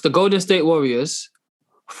 asked the Golden State Warriors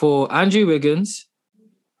for Andrew Wiggins,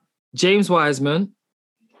 James Wiseman,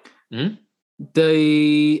 I think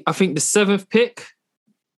the 7th pick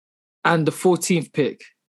and the 14th pick.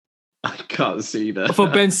 I can't see that. For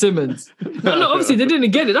Ben Simmons. No, obviously they didn't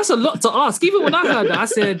get it. That's a lot to ask. Even when I heard that, I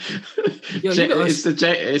said, yo, it's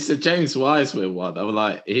the James Wiseman one. I'm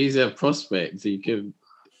like, he's a prospect. He could.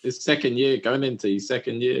 His second year, going into his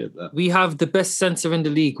second year. We have the best centre in the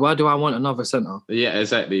league. Why do I want another centre? Yeah,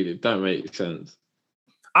 exactly. It don't make sense.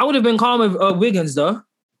 I would have been calm with Wiggins, though.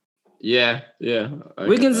 Yeah.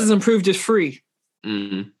 Wiggins has improved his free.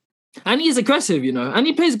 And he's aggressive, you know. And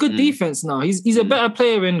he plays good defense now. He's a better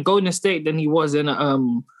player in Golden State than he was in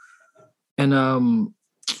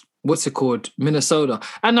what's it called? Minnesota.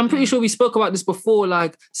 And I'm pretty sure we spoke about this before.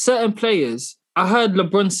 Like, certain players, I heard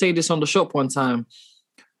LeBron say this on the shop one time,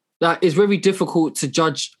 that it's very difficult to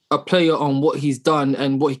judge a player on what he's done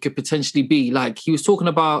and what he could potentially be. Like, he was talking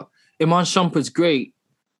about Iman Shumpert's great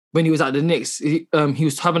when he was at the Knicks. He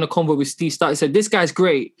was having a convo with Steve Stark. He said, this guy's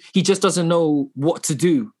great. He just doesn't know what to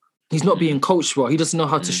do. He's not being coached well. He doesn't know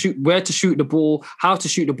how to shoot, where to shoot the ball, how to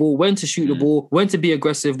shoot the ball, when to shoot the ball, when to be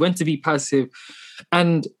aggressive, when to be passive.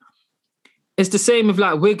 And it's the same with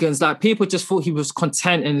like Wiggins. Like, people just thought he was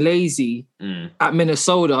content and lazy at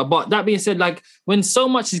Minnesota. But that being said, like, when so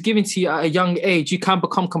much is given to you at a young age, you can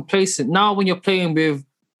become complacent. Now when you're playing with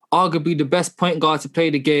arguably the best point guard to play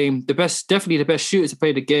the game, definitely the best shooter to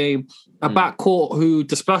play the game, a backcourt who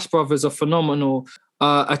the Splash Brothers are phenomenal,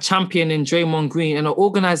 a champion in Draymond Green, and an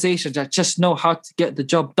organization that just know how to get the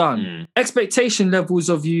job done. Expectation levels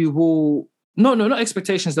of you will... No, not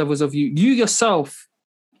expectations levels of you. You yourself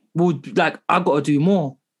would, like, I've got to do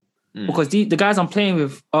more. Because the guys I'm playing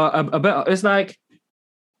with are better. It's like,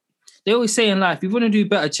 they always say in life, if you want to do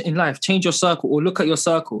better in life, change your circle or look at your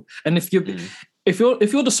circle. And if you're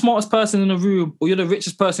the smartest person in the room or you're the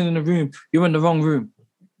richest person in the room, you're in the wrong room.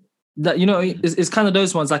 That, you know, it's kind of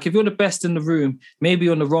those ones. Like, if you're the best in the room, maybe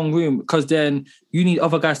you're in the wrong room, because then you need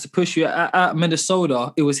other guys to push you. At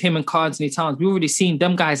Minnesota, it was him and Karl Anthony Towns. We already seen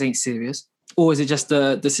them guys ain't serious. Or is it just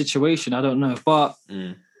the situation? I don't know. But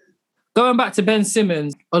Going back to Ben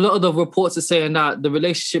Simmons, a lot of the reports are saying that the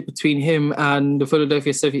relationship between him and the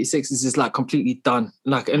Philadelphia 76ers is like completely done.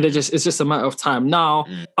 Like, and it's just a matter of time. Now,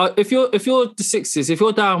 if you're the Sixers, if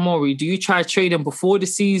you're Daryl Morey, do you try to trade him before the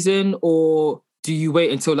season or do you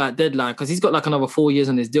wait until that deadline? Because he's got like another 4 years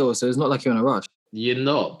on his deal, so it's not like you're in a rush. You're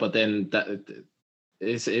not, but then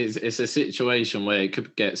it's a situation where it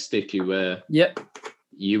could get sticky where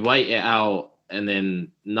you wait it out and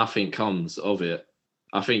then nothing comes of it.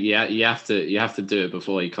 I think you have to do it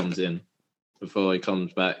before he comes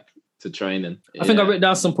back to training. I think I wrote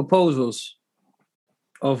down some proposals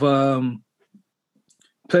of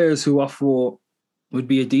players who I thought would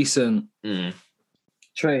be a decent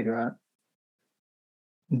trade, right?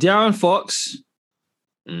 De'Aaron Fox,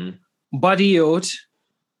 Buddy Hield,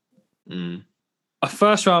 a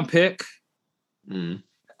first round pick, and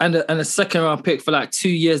a second round pick for like 2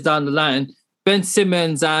 years down the line. Ben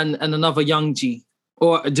Simmons and another young G.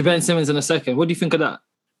 Or Ben Simmons in a second. What do you think of that?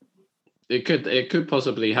 It could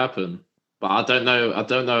possibly happen, but I don't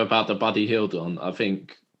know about the Buddy Hield one. I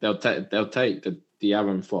think they'll take the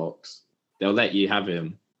De'Aaron Fox. They'll let you have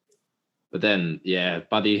him, but then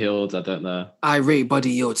Buddy Hield. I don't know. I rate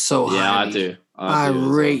Buddy Hield so highly. Yeah, I do. I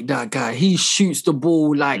rate that guy. He shoots the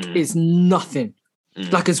ball like it's nothing,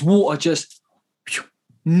 like it's water, just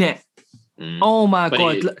net. Oh my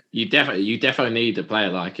God! You definitely need a player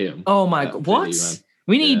like him. Oh my God! What?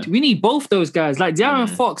 We need both those guys. Like De'Aaron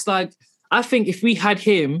Fox, like I think if we had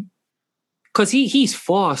him, because he's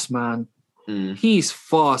fast, man. He's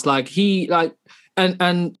fast. Like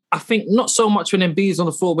and I think not so much when Embiid's on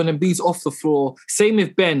the floor, when Embiid's off the floor. Same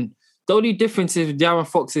with Ben. The only difference is with De'Aaron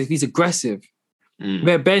Fox is he's aggressive.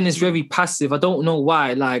 Where Ben is very passive. I don't know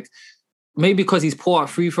why. Like maybe because he's poor at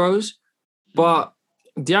free throws, but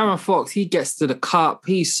De'Aaron Fox, he gets to the cup.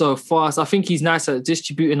 He's so fast. I think he's nice at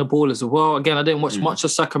distributing the ball as well. Again, I didn't watch much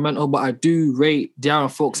of Sacramento, but I do rate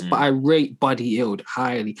De'Aaron Fox, but I rate Buddy Hield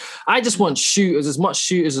highly. I just want shooters, as much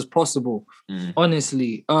shooters as possible,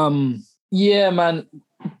 honestly. Yeah, man.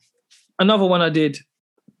 Another one I did.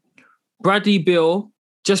 Bradley Beal,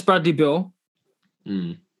 just Bradley Beal.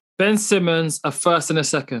 Ben Simmons, a first and a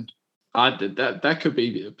second. That could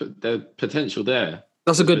be the potential there.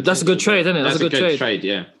 That's a good trade, isn't it? That's a good trade.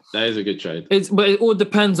 Yeah, that is a good trade. But it all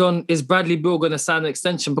depends on, is Bradley Beal going to sign an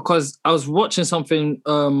extension? Because I was watching something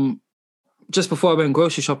just before I went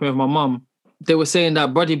grocery shopping with my mum. They were saying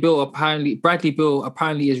that Bradley Beal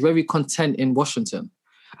apparently is very content in Washington,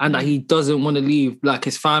 and that he doesn't want to leave. Like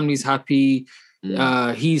his family's happy,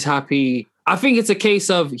 he's happy. I think it's a case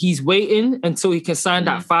of he's waiting until he can sign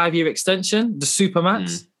that 5-year extension, the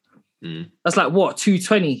Supermax. That's like what,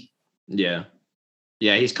 220? Yeah.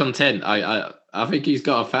 Yeah, he's content. I think he's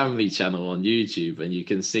got a family channel on YouTube, and you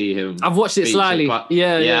can see him. I've watched it slightly.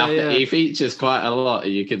 Yeah. He features quite a lot,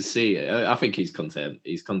 and you can see it. I think he's content.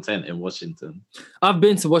 He's content in Washington. I've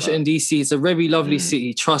been to Washington DC. It's a very lovely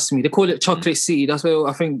city. Trust me. They call it Chocolate City. That's where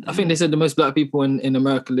I think they said the most black people in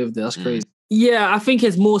America live there. That's crazy. Yeah, I think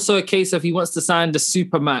it's more so a case of he wants to sign the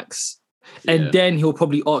Supermax, and then he'll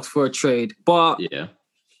probably opt for a trade. But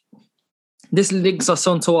this links us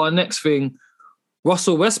on to our next thing.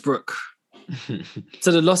 Russell Westbrook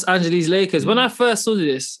to the Los Angeles Lakers. When I first saw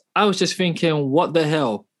this, I was just thinking, what the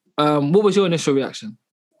hell? What was your initial reaction?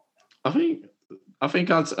 I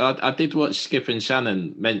think I did watch Skip and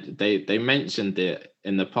Shannon. They mentioned it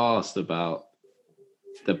in the past about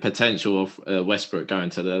the potential of Westbrook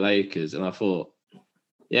going to the Lakers, and I thought,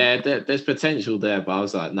 there's potential there, but I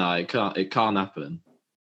was like, no, it can't happen.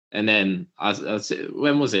 And then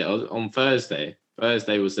when was it? On Thursday.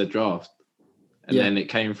 Thursday was the draft. And then it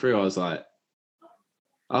came through. I was like,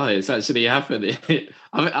 oh, it's actually happening.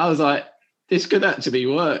 I was like, this could actually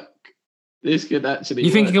work. You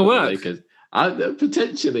think it can work?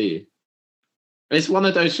 Potentially. It's one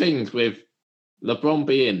of those things with LeBron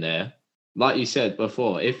being there. Like you said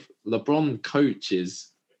before, if LeBron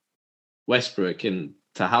coaches Westbrook into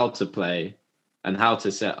how to play and how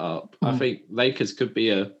to set up, I think Lakers could be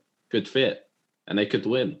a good fit and they could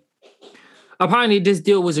win. Apparently, this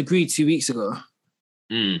deal was agreed 2 weeks ago.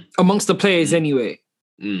 Amongst the players anyway.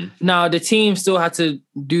 Now, the team still had to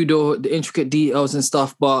do the intricate details and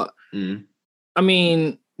stuff, but I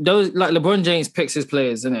mean, those like LeBron James picks his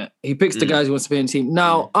players, isn't it? He picks the guys he wants to be in the team.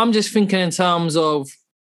 Now, I'm just thinking in terms of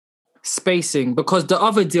spacing, because the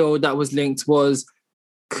other deal that was linked was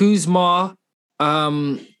Kuzma,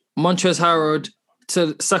 Montrezl Harrell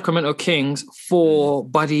to Sacramento Kings for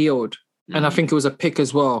Buddy Hield. And I think it was a pick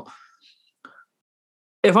as well.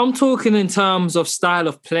 If I'm talking in terms of style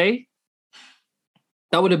of play,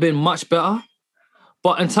 that would have been much better.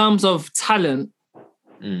 But in terms of talent,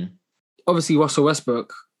 obviously Russell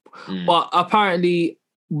Westbrook, But apparently,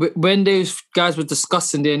 when those guys were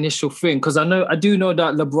discussing the initial thing, because I do know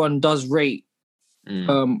that LeBron does rate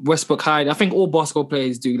Westbrook high. I think all basketball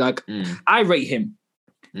players do. Like, I rate him.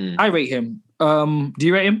 I rate him. Do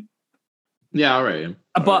you rate him? Yeah, I rate him.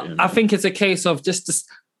 I think it's a case of just this,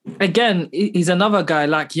 again, he's another guy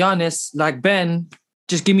like Giannis, like Ben.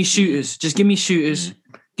 Just give me shooters. Just give me shooters.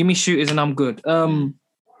 Give me shooters, and I'm good.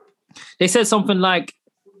 They said something like,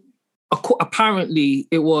 apparently,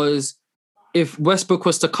 it was if Westbrook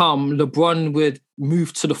was to come, LeBron would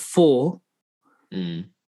move to the 4.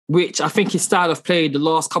 Which I think his style of play the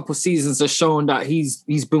last couple of seasons has shown that he's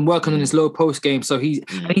been working on his low post game. So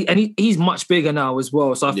he's much bigger now as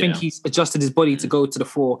well. So I think he's adjusted his body to go to the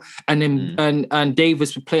 4, and then and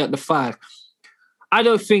Davis would play at the 5. I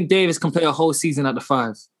don't think Davis can play a whole season at the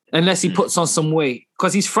 5 unless he puts on some weight,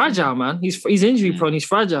 because he's fragile, man. He's injury prone. He's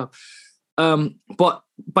fragile. But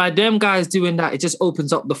by them guys doing that, it just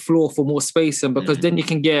opens up the floor for more spacing, because then you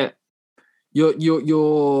can get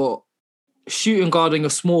your shooting guard and your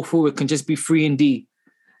small forward can just be 3 and D.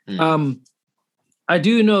 I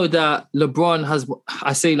do know that LeBron has.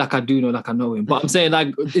 I say like I do know, like I know him, but I'm saying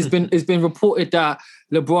like it's been reported that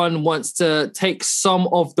LeBron wants to take some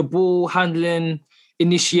of the ball handling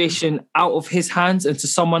initiation out of his hands into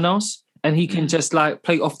someone else, and he can just like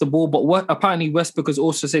play off the ball. But apparently Westbrook has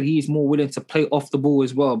also said he's more willing to play off the ball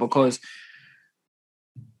as well, because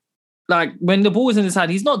like when the ball is in his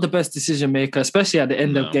hand, he's not the best decision maker, especially at the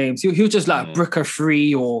end of games. He'll just like brick a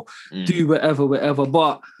 3 or do whatever.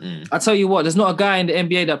 But I tell you what, there's not a guy in the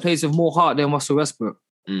NBA that plays with more heart than Russell Westbrook.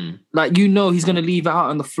 Like, you know, he's going to leave it out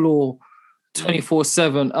on the floor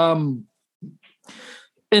 24/7.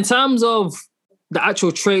 In terms of the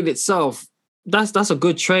actual trade itself, that's a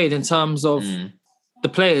good trade in terms of the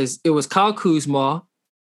players. It was Kyle Kuzma,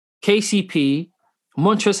 KCP,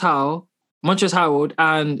 Montrezl Harrell,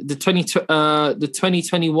 and the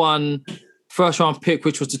 2021 first round pick,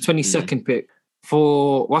 which was the 22nd pick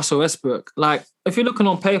for Russell Westbrook. Like, if you're looking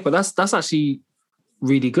on paper, that's actually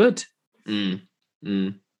really good. But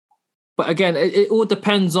again, it all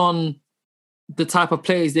depends on the type of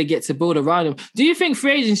players they get to build around him. Do you think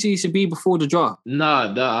free agency should be before the draft? No,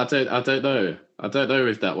 I don't know. I don't know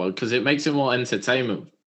with that one, because it makes it more entertaining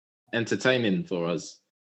for us,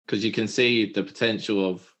 because you can see the potential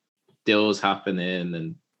of deals happening.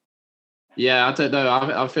 And I don't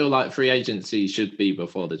know. I feel like free agency should be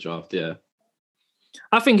before the draft. Yeah,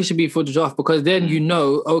 I think it should be before the draft, because then you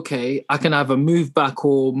know, okay, I can either move back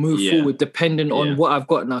or move forward depending on what I've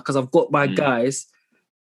got now, because I've got my guys.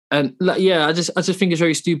 And like, I just think it's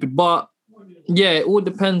very stupid. But it all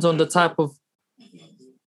depends on the type of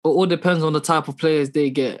players they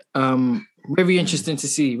get. Very interesting to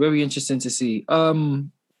see.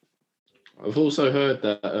 I've also heard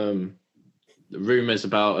that rumors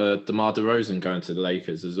about DeMar DeRozan going to the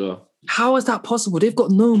Lakers as well. How is that possible? They've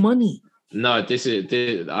got no money. No, I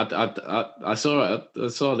saw a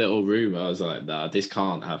little rumor. I was like, nah, this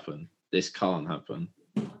can't happen.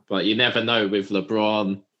 But you never know with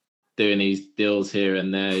LeBron doing these deals here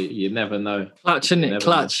and there. You never know. Clutch, isn't it?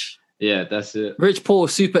 Clutch. Yeah, that's it. Rich Paul,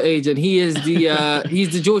 super agent. He is the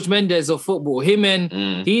he's the George Mendes of football. Him and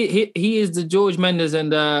he is the George Mendes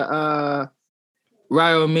and Rayo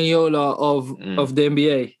Miola of the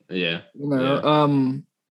NBA. Yeah, you know.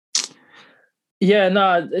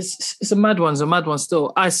 It's a mad one. It's a mad one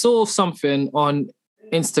still. I saw something on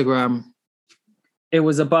Instagram. It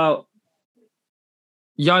was about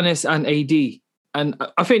Giannis and AD, and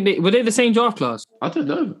I think were they the same draft class? I don't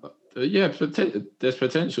know. There's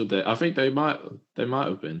potential there. I think they might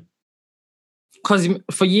have been. Because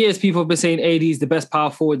for years people have been saying AD is the best power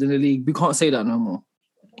forward in the league. We can't say that no more.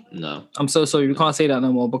 No, I'm so sorry. We can't say that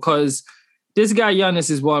no more, because this guy Giannis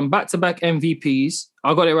has won back-to-back MVPs.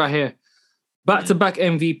 I got it right here. Back-to-back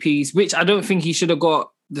MVPs, which I don't think he should have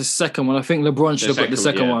got the second one. I think LeBron should have got the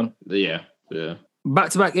second one. Yeah.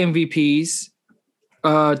 Back-to-back MVPs,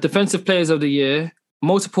 Defensive Players of the Year,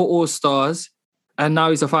 multiple All-Stars, and now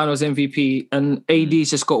he's a Finals MVP, and AD's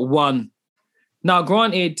just got one. Now,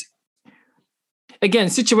 granted, again,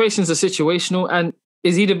 situations are situational, and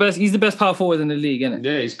is he the best? He's the best power forward in the league, isn't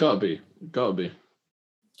it? Yeah, he's got to be.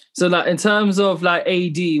 So, like, in terms of, like,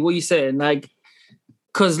 AD, what are you saying? Like,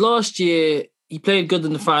 because last year, he played good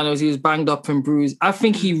in the finals. He was banged up and bruised. I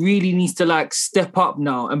think he really needs to, like, step up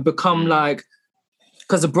now and become, like...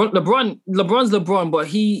 Because LeBron's LeBron, but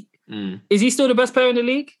he... Is he still the best player in the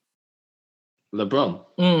league? LeBron?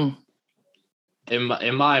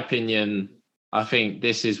 In my opinion, I think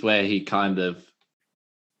this is where he kind of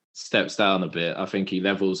steps down a bit. I think he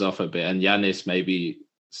levels off a bit, and Giannis maybe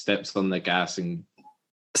steps on the gas and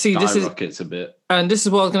See, skyrockets a bit. And this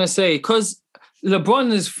is what I was gonna say, because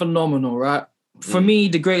LeBron is phenomenal, right? For me,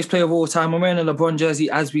 the greatest player of all time. I'm wearing a LeBron jersey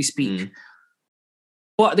as we speak.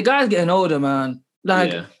 But the guy's getting older, man.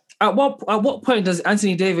 Like, at what point does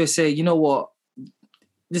Anthony Davis say, you know what?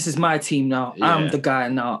 This is my team now. Yeah. I'm the guy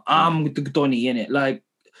now. I'm the Donny in it. Like,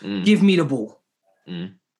 give me the ball.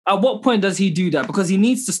 At what point does he do that? Because he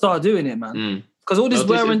needs to start doing it, man. Because all this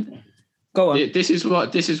wearing... Go on. This is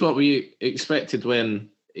what we expected when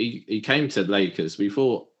he came to Lakers. We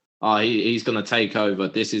thought, he's going to take over.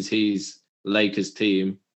 This is his Lakers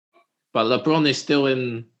team. But LeBron is still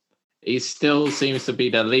in... He still seems to be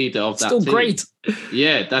the leader of that team. Still great.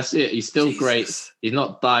 Yeah, that's it. He's still great. He's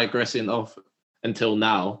not digressing off until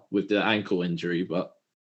now with the ankle injury. But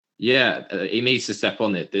yeah, he needs to step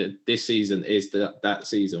on it. This season is that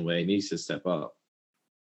season where he needs to step up.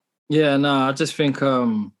 Yeah, no, I just think...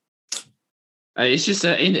 It's just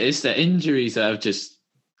it's the injuries that have just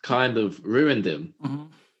kind of ruined him.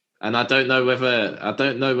 And I don't know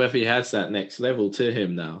whether he has that next level to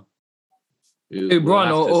him now. Bron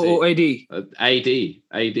or AD? AD.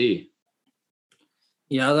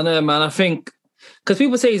 Yeah, I don't know, man. I think because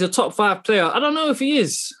people say he's a top 5 player. I don't know if he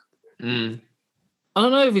is. I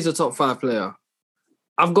don't know if he's a top 5 player.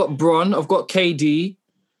 I've got Bron. I've got KD.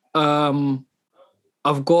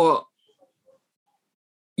 I've got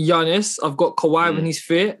Giannis. I've got Kawhi when he's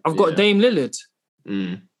fit. I've got Dame Lillard.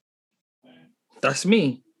 That's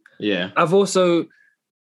me. Yeah. I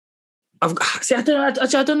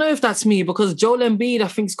don't know if that's me because Joel Embiid, I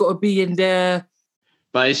think, has got to be in there.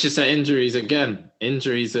 But it's just that injuries again.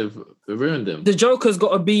 Injuries have ruined him. The Joker's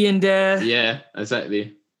got to be in there. Yeah,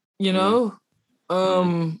 exactly. You know,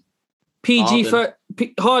 Harden,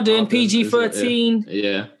 PG-13.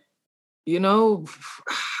 Yeah. You know,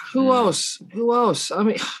 who else? I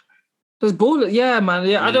mean, there's Baller. Yeah, man.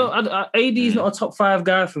 Yeah, AD's not a top 5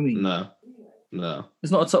 guy for me. No.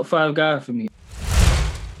 It's not a top 5 guy for me.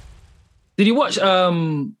 Did you watch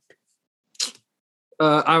Aaron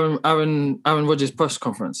Rodgers' press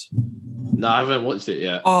conference? No, I haven't watched it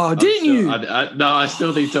yet. Oh, didn't you? No, I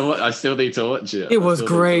still need to watch it. It was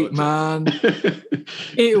great, man.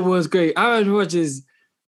 It was great. Aaron Rodgers.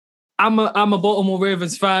 I'm a Baltimore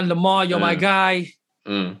Ravens fan. Lamar, you're my guy.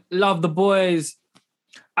 Love the boys.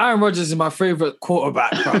 Aaron Rodgers is my favorite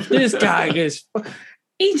quarterback, bro. This guy is.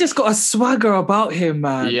 He just got a swagger about him,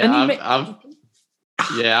 man.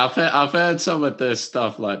 Yeah, I've heard some of the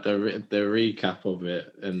stuff, like the recap of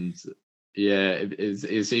it, and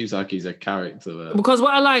it seems like he's a character there. Because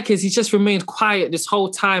what I like is he's just remained quiet this whole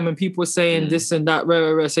time, and people were saying this and that,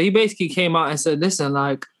 rah. So he basically came out and said, "Listen,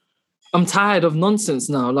 like, I'm tired of nonsense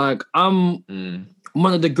now. Like, I'm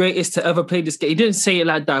one of the greatest to ever play this game." He didn't say it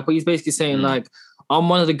like that, but he's basically saying like, "I'm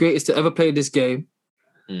one of the greatest to ever play this game,"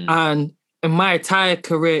 and in my entire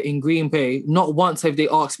career in Green Bay, not once have they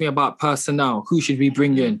asked me about personnel. Who should we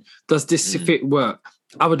bring in? Does this fit work?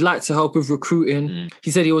 I would like to help with recruiting. He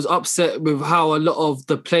said he was upset with how a lot of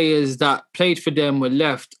the players that played for them were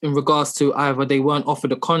left in regards to either they weren't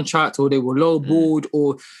offered a contract or they were lowballed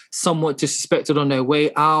or somewhat disrespected on their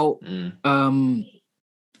way out.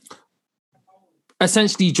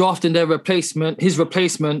 Essentially drafting his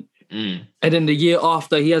replacement. And then the year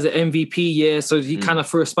after, he has an MVP year, so he kind of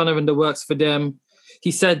threw a spanner in the works for them.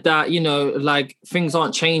 He said that, you know, like, things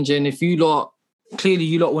aren't changing. If you lot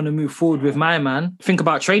want to move forward with my man, think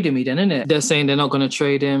about trading me then, innit? They're saying they're not going to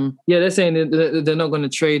trade him. Yeah, they're saying they're not going to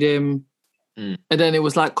trade him. And then it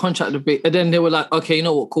was like contract debate. And then they were like, okay, you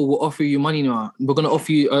know what, cool, we'll offer you money now. We're going to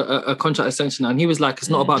offer you a contract extension now. And he was like, it's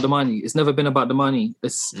not about the money. It's never been about the money.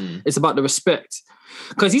 It's about the respect.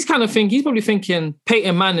 Because he's probably thinking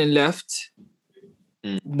Peyton Manning left,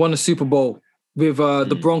 won a Super Bowl with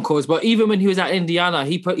the Broncos. But even when he was at Indiana,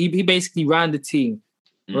 he basically ran the team,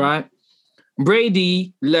 right?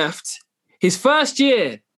 Brady left. His first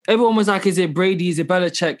year, everyone was like, is it Brady, is it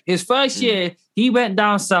Belichick? His first year, he went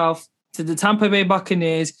down south to the Tampa Bay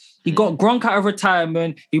Buccaneers. He got Gronk out of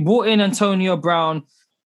retirement. He brought in Antonio Brown,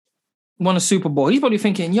 won a Super Bowl. He's probably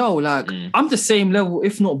thinking, yo, like, I'm the same level,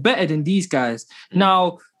 if not better than these guys.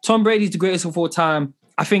 Now, Tom Brady's the greatest of all time.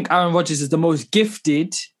 I think Aaron Rodgers is the most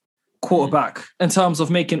gifted quarterback in terms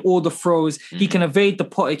of making all the throws. He can evade the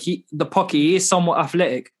pocket. He is somewhat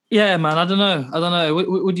athletic. Yeah, man, I don't know.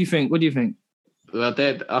 What do you think? Well,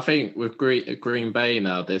 I think with Green Bay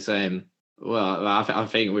now, they're saying, well, I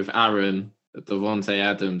think with Aaron, Devontae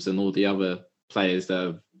Adams and all the other players that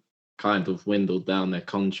have kind of dwindled down their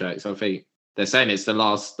contracts, I think they're saying it's the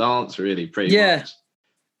last dance, really, pretty much.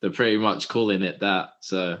 They're pretty much calling it that.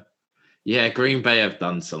 So, yeah, Green Bay have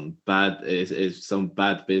done some bad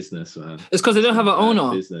business, man. It's because they don't have an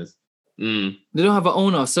owner. Business. They don't have an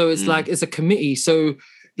owner. So it's like, it's a committee. So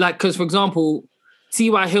like, because for example,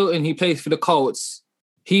 T.Y. Hilton, he plays for the Colts.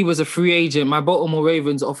 He was a free agent. My Baltimore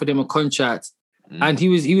Ravens offered him a contract and he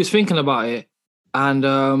was thinking about it. And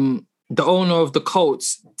the owner of the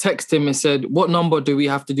Colts texted him and said, what number do we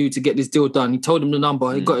have to do to get this deal done? He told him the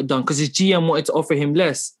number. He got it done because his GM wanted to offer him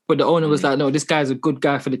less. But the owner was like, no, this guy's a good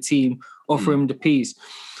guy for the team. Offer him the piece.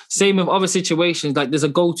 Same with other situations. Like there's a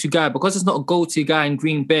go-to guy. Because it's not a go-to guy in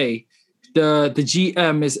Green Bay, the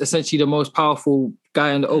GM is essentially the most powerful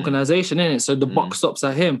guy in the organization, isn't it? So the buck stops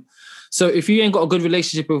at him. So if you ain't got a good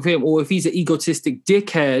relationship with him, or if he's an egotistic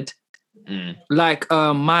dickhead, like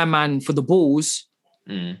my man for the Bulls,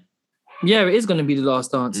 yeah, it is going to be the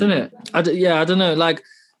last dance, isn't it? I don't know. Like,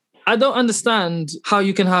 I don't understand how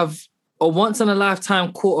you can have a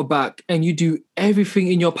once-in-a-lifetime quarterback and you do everything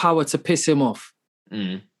in your power to piss him off.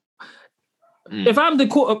 If I'm the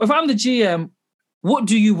GM, what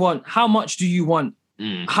do you want? How much do you want?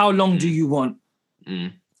 How long do you want?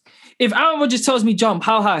 If Aaron Rodgers tells me jump,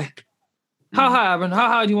 how high? How high, Aaron? How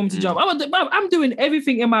high do you want me to jump? I'm doing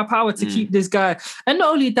everything in my power to keep this guy. And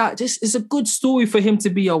not only that, just it's a good story for him to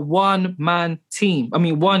be a one-man team. I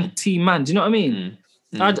mean, one team man. Do you know what I mean?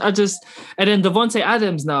 And then Davante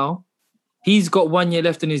Adams now, he's got 1 year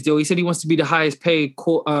left in his deal. He said he wants to be the highest paid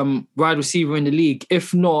wide receiver in the league.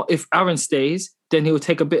 If Aaron stays, then he'll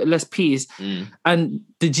take a bit less piece. And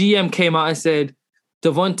the GM came out and said,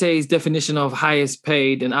 Davante's definition of highest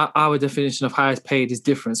paid and our definition of highest paid is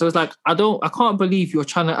different. So it's like, I can't believe you're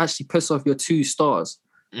trying to actually piss off your two stars.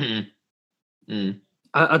 I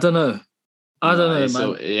don't know. I don't know,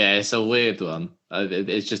 man. It's a weird one.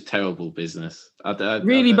 It's just terrible business.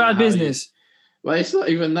 Really bad business. Well, it's not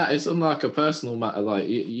even that. It's on like a personal matter. Like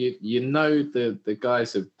you know the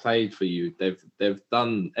guys have played for you. They've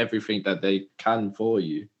done everything that they can for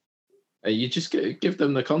you. And you just give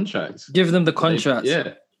them the contract. Give them the contract.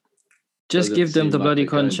 Yeah. Just give them the bloody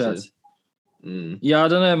contract. Yeah, I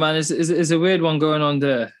don't know, man. It's a weird one going on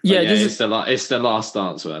there. Yeah, it's the last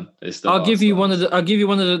dance, man. I will give you one of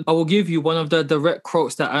the direct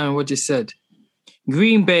quotes that Aaron Rodgers said.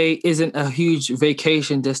 Green Bay isn't a huge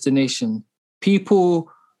vacation destination.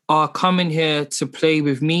 People are coming here to play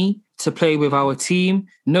with me, to play with our team,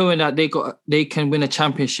 knowing that they can win a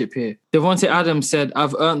championship here. Davante Adams said,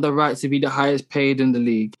 I've earned the right to be the highest paid in the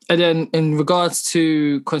league. And then in regards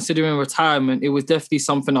to considering retirement, it was definitely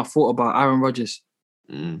something I thought about, Aaron Rodgers.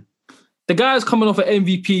 The guy is coming off an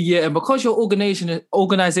MVP year, and because your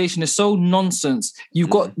organization is so nonsense,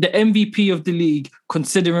 you've got the MVP of the league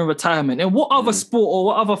considering retirement. And what other sport or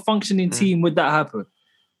what other functioning team would that happen?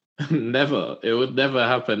 Never. It would never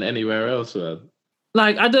happen anywhere else, man.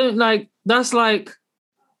 Like, I don't like, that's like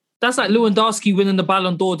Lewandowski winning the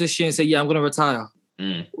Ballon d'Or this year and say, yeah, I'm going to retire.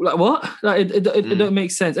 Like, what? Like, it don't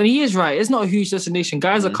make sense. And he is right. It's not a huge destination.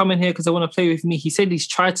 Guys are coming here because they want to play with me. He said he's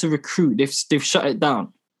tried to recruit. They've shut it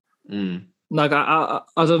down. Like, I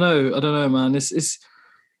don't know. I don't know, man. It's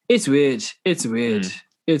weird. It's weird.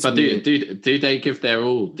 It's but weird. do they give their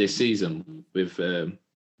all this season with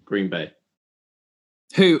Green Bay?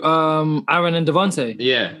 Who? Aaron and Davante?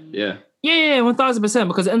 Yeah. Yeah, 1,000%.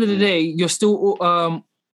 Because at the end of the day, you're still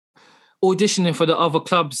auditioning for the other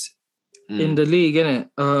clubs in the league,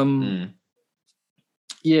 innit?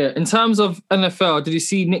 Yeah. In terms of NFL, did you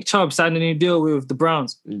see Nick Chubb sign a new deal with the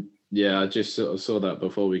Browns? Yeah, I just sort of saw that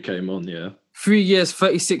before we came on. Yeah, 3 years,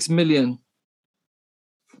 $36 million.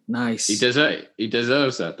 Nice. He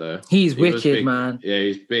deserves that though. He's wicked, man. Yeah,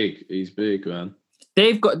 he's big. He's big, man.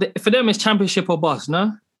 They've got for them it's championship or bust,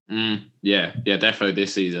 no? Yeah, definitely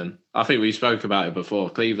this season. I think we spoke about it before.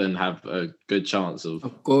 Cleveland have a good chance of a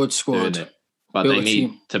good squad, doing it, but they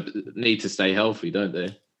need to stay healthy, don't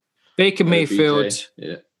they? Baker Mayfield,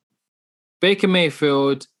 Baker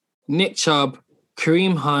Mayfield, Nick Chubb,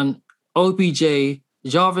 Kareem Hunt, OBJ,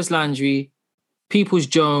 Jarvis Landry,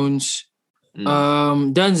 Peoples-Jones,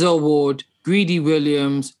 Denzel Ward, Greedy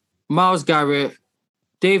Williams, Myles Garrett,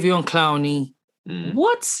 Davion Clowney.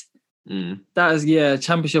 What? That is,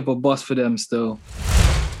 championship or bust for them still.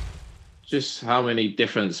 Just how many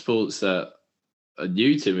different sports that are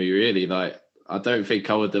new to me, really. Like, I don't think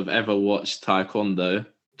I would have ever watched taekwondo,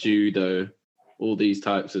 judo, all these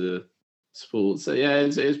types of sports. So, yeah,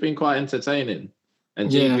 it's been quite entertaining. And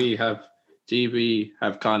GB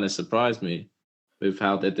have kind of surprised me with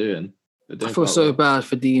how they're doing. I feel so bad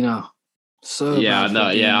for Dina. I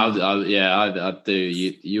do.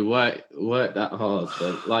 You work that hard,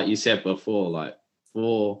 but like you said before, like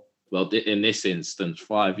in this instance,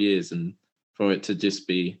 5 years, and for it to just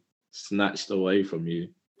be snatched away from you,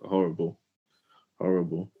 horrible.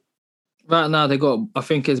 Right now they got, I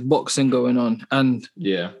think it's boxing going on, and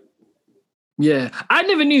Yeah. I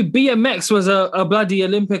never knew BMX was a bloody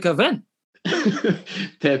Olympic event.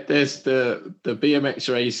 There's the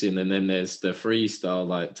BMX racing, and then there's the freestyle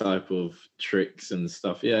like type of tricks and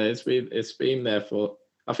stuff. Yeah, it's been there for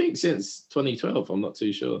I think since 2012. I'm not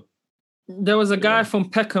too sure. There was a guy from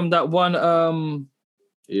Peckham that won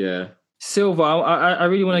Yeah. silver. I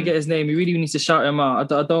really want to get his name. You really need to shout him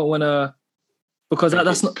out. I don't want to because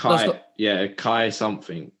that's not Kai. that's not Yeah, Kai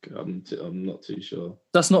something. I'm not too sure.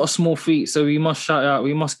 that's not a small feat. So we must shout out.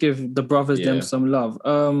 We must give the brothers them some love.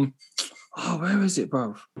 Oh, where is it,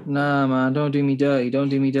 bro? Nah, man, don't do me dirty. Don't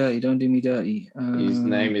do me dirty. Don't do me dirty. His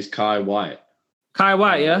name is Kai White. Kai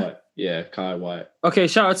White, yeah? White. Yeah, Kai White. Okay,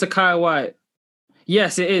 shout out to Kai White.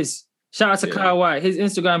 Yes, it is. Shout out to Kai White. His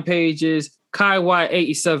Instagram page is Kai White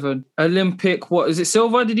 87. Olympic, what is it?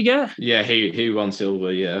 Silver? Did he get? Yeah, he won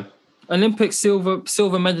silver. Yeah. Olympic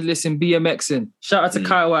silver medalist in BMXing. Shout out to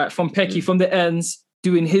Kai White from Pecky from the ends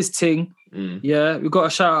doing his thing. Yeah, we got to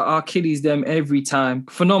shout out our kiddies them every time.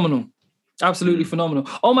 Phenomenal. Absolutely phenomenal.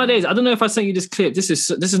 Oh my days, I don't know if I sent you this clip. This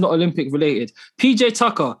is not Olympic related. PJ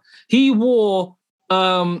Tucker, he wore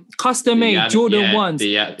custom made Jordan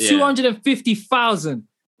 1s, 250,000.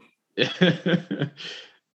 That's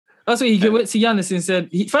what he went to Giannis and said.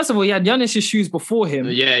 First of all, he had Giannis' shoes before him.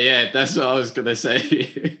 Yeah, that's what I was gonna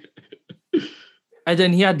say. And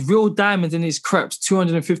then he had real diamonds in his crepes,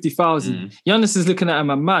 250,000. Giannis is looking at him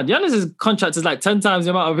and mad. Giannis' contract is like 10 times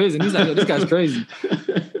the amount of his, and he's like, "Yo, this guy's crazy."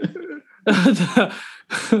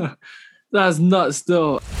 That's nuts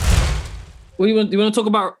still. What do you want to talk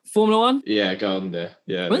about Formula One? Yeah, go on there.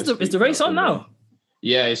 Yeah. Is the race on now?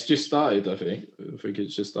 Yeah, it's just started, I think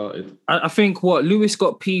it's just started. I think Lewis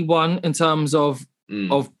got P1 in terms of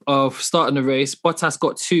starting the race. Bottas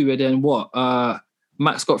got 2, and then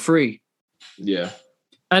Max got 3. Yeah.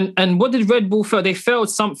 And what did Red Bull fail? They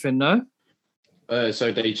failed something, no?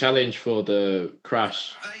 So they challenged for the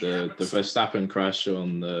crash, the Verstappen crash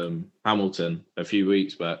on Hamilton a few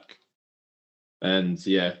weeks back. And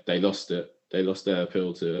yeah, they lost it. They lost their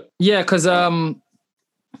appeal to it. Yeah, because I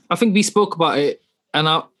think we spoke about it, and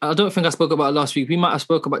I don't think I spoke about it last week. We might have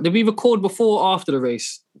spoke about it. Did we record before or after the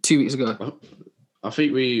race 2 weeks ago? I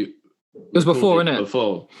think it was before, innit?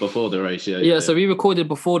 Before the race, yeah. Yeah, so we recorded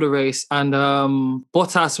before the race, and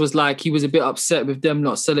Bottas was like, he was a bit upset with them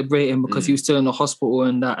not celebrating because he was still in the hospital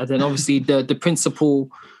and that. And then obviously the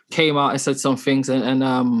principal came out and said some things, and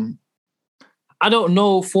I don't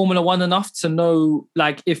know Formula One enough to know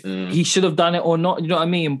like if he should have done it or not. You know what I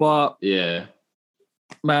mean? But yeah,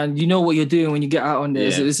 man, you know what you're doing when you get out on there.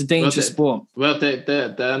 Yeah. It's a dangerous sport. Well,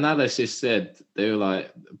 the analysis said they were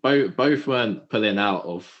like both weren't pulling out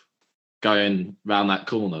of going round that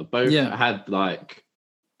corner. Both had like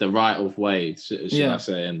the right of way, should I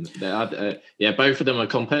say? And they had, both of them are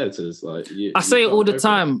competitors. Like I say it all the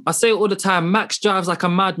time. Max drives like a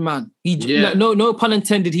madman. No pun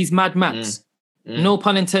intended. He's Mad Max. No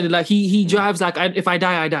pun intended. Like he drives like if I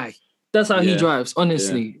die, I die. That's how he drives,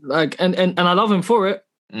 honestly. Like and I love him for it.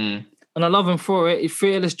 And I love him for it. He's a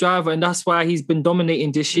fearless driver, and that's why he's been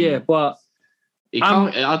dominating this year. But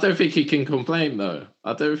I don't think he can complain though.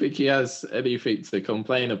 I don't think he has anything to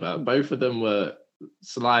complain about. Both of them were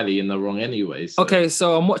slightly in the wrong anyway. So. Okay,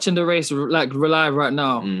 so I'm watching the race like live right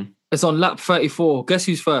now. It's on lap 34. Guess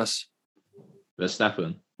who's first?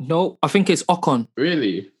 Verstappen. No, I think it's Ocon.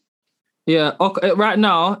 Really? Yeah, right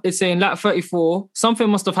now it's saying lap 34. Something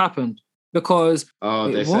must have happened because.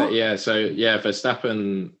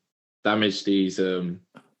 Verstappen damaged these. Well,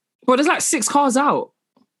 there's like 6 cars out.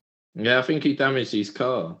 Yeah, I think he damaged his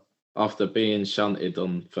car after being shunted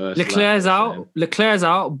on first. Leclerc's out.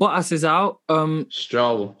 Bottas is out.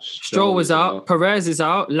 Stroll is out. Perez is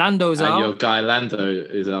out. Lando's out. And your guy Lando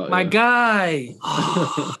is out. My guy.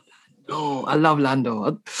 Oh, I love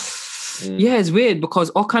Lando. Yeah, it's weird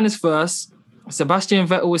because Ocon is first, Sebastian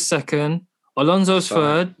Vettel is second, Alonso's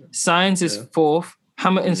third, Sainz is fourth,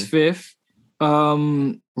 Hamilton's fifth,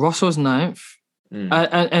 Russell's ninth, and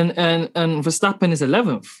Verstappen is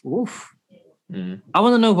 11th. Oof. I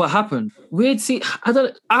want to know what happened. Weird. See,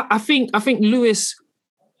 I think Lewis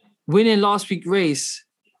winning last week's race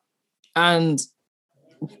and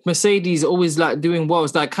Mercedes always like doing well.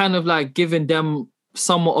 It's like kind of like giving them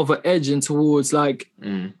somewhat of an edge in towards like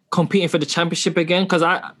competing for the championship again. Because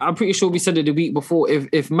I'm pretty sure we said it the week before.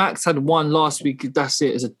 If Max had won last week, that's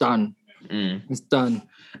it. It's done. It's done.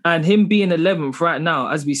 And him being 11th right now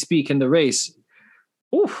as we speak in the race.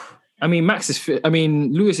 Oof. I mean,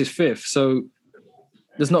 Lewis is 5th. So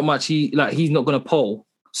there's not much he's not going to pole.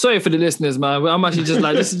 Sorry for the listeners, man. I'm actually just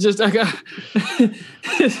like, this is just like,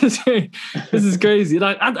 this is crazy.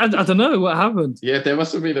 Like, I don't know what happened. Yeah, there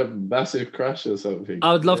must have been a massive crash or something.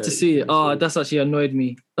 I would love to see it. Oh, that's actually annoyed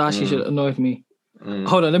me. That actually should have annoyed me.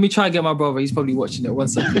 Hold on, let me try and get my brother. He's probably watching it. 1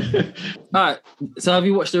 second. All right. So have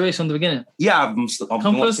you watched the race from the beginning? Yeah, I've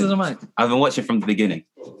Come close to the mic. I've been watching from the beginning.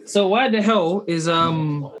 So why the hell is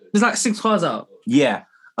there's like 6 cars out? Yeah.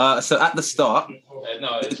 So at the start,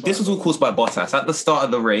 this was all caused by Bottas. At the start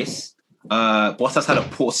of the race, Bottas had a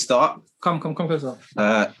poor start. Come closer.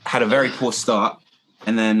 Had a very poor start,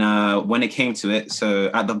 and then when it came to it,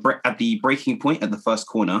 so at the braking point at the first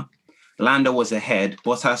corner, Lando was ahead.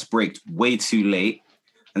 Bottas braked way too late,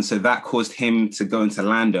 and so that caused him to go into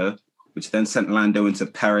Lando, which then sent Lando into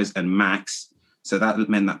Perez and Max. So that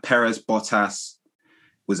meant that Perez, Bottas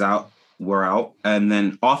were out, and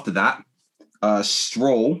then after that,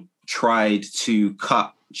 Stroll tried to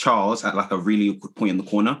cut Charles at like a really awkward point in the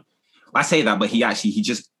corner. I say that, but he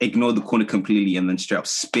just ignored the corner completely and then straight up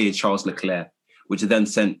speared Charles Leclerc, which then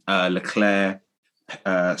sent Leclerc,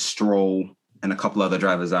 Stroll, and a couple other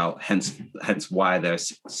drivers out. Hence why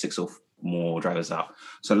there's 6 or more drivers out.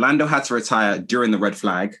 So Lando had to retire during the red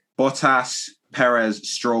flag. Bottas, Perez,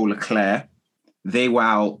 Stroll, Leclerc, they were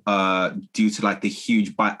out due to like the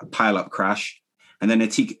huge pile-up crash. And then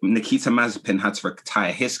Nikita Mazepin had to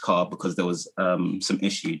retire his car because there was some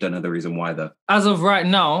issue. Don't know the reason why though. As of right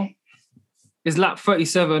now, it's lap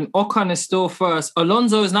 37. Ocon is still first.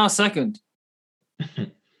 Alonso is now second.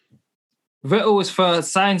 Vettel is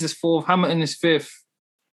first. Sainz is fourth. Hamilton is fifth.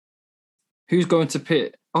 Who's going to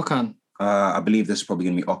pit? Ocon. I believe this is probably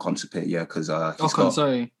going to be Ocon to pit, yeah, because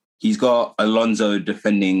sorry. He's got Alonso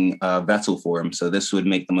defending Vettel for him, so this would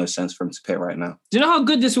make the most sense for him to pit right now. Do you know how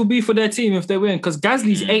good this will be for their team if they win? Because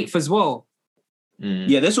Gasly's 8th as well.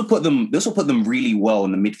 Yeah, this will put them really well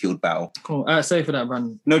in the midfield battle. Cool. Say for that,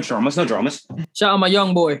 Brandon. No dramas. Shout out my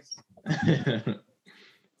young boy.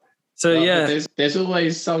 So yeah, there's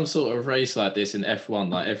always some sort of race like this in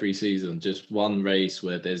F1, like every season, just one race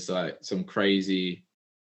where there's like some crazy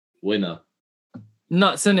winner.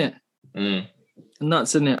 Nuts, innit?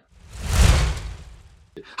 Nuts, innit?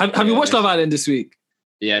 Have you watched Love Island this week?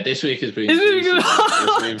 Yeah, this week has been juicy.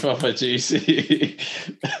 It's been proper juicy.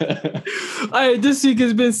 This week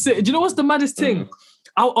has been sick. Do you know what's the maddest thing?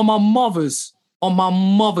 On my mother's,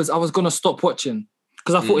 I was gonna stop watching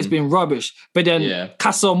because I thought it's been rubbish. But then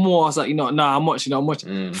Casa Amor, I was like, I'm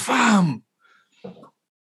watching. Fam,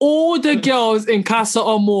 all the girls in Casa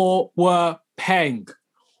Amor were peng.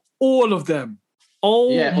 All of them.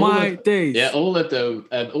 Oh my days. Yeah, all of them.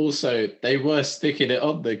 And also, they were sticking it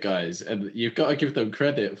on the guys. And you've got to give them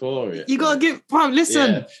credit for it. You got to give... Bro,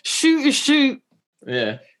 listen. Shoot is shoot.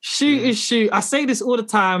 Yeah. Shoot is shoot. I say this all the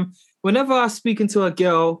time. Whenever I'm speaking to a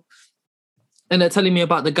girl and they're telling me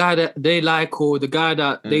about the guy that they like or the guy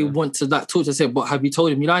that they want to like talk to, I say, but have you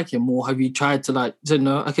told him you like him? Or have you tried to like... So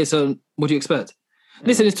no. Okay, so what do you expect?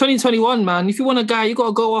 Listen, it's 2021, man. If you want a guy, you got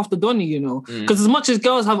to go after Donny, Because as much as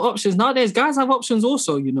girls have options, nowadays guys have options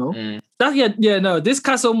also, This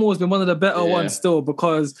Casa Amor has been one of the better ones still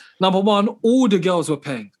because, number one, all the girls were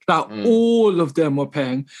paying. Like, all of them were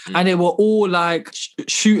paying. And they were all, like,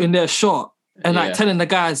 shooting their shot and, like, telling the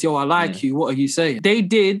guys, yo, I like you. What are you saying? They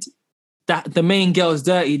did that the main girls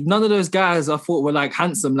dirty. None of those guys I thought were, like,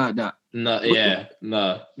 handsome like that. No,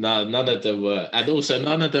 none of them were, and also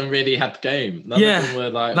none of them really had game. None of them were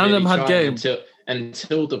like none of them had game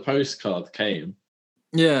until the postcard came.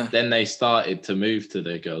 Yeah, then they started to move to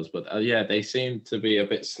their girls, but they seemed to be a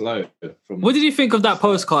bit slow. What did you think of that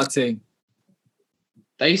postcard thing?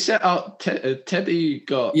 They set up Teddy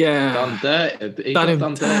got done dirty. He got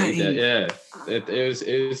done dirty. Yeah,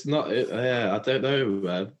 it was not. I don't know,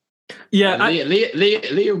 man. Yeah,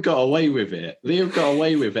 Liam got away with it. Liam got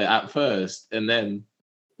away with it at first, and then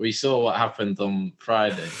we saw what happened on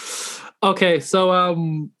Friday. Okay, so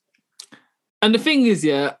and the thing is,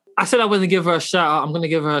 I said I wasn't give her a shout out. I'm going to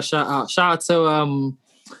give her a shout out. Shout out to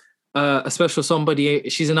a special somebody.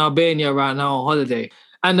 She's in Albania right now on holiday,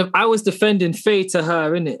 and I was defending Faye to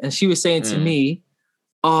her, innit? And she was saying to me,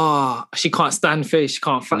 she can't stand Faye. She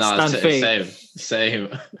can't stand Faye. Same.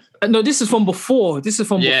 No, this is from before.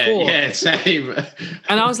 Before. Yeah, same.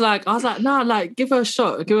 And I was like, nah, like, give her a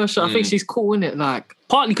shot. I think she's cool, innit? Like,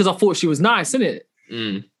 partly because I thought she was nice, innit?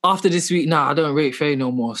 After this week, I don't rate Faye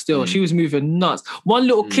no more. Still, she was moving nuts. One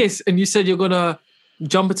little kiss, and you said you're gonna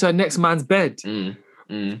jump into her next man's bed.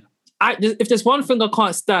 If there's one thing I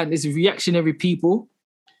can't stand, is reactionary people.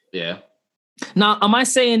 Yeah. Now, am I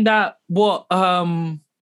saying that what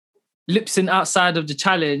lip sync outside of the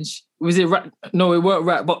challenge was it rap? No, it weren't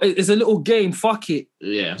rap, but it's a little game. Fuck it.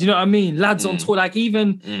 Yeah. Do you know what I mean? Lads on tour, like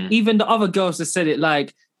even the other girls that said it,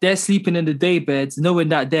 like they're sleeping in the day beds, knowing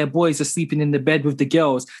that their boys are sleeping in the bed with the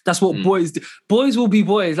girls. That's what boys do. Boys will be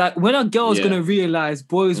boys. Like when a girl's gonna realize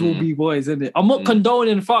boys will be boys, isn't it? I'm not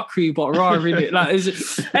condoning fuckery, but raw, innit? Like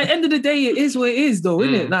at the end of the day, it is what it is, though,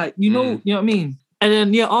 innit? Like you know what I mean? And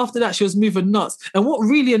then, after that, she was moving nuts. And what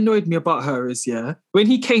really annoyed me about her is, when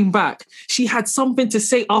he came back, she had something to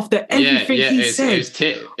say after everything he said.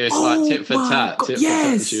 It was like tit for tat. Tit for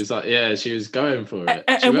tat. She was like, she was going for it.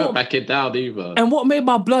 She weren't backing down either. And what made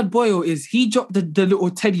my blood boil is he dropped the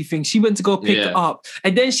little teddy thing. She went to go pick it up.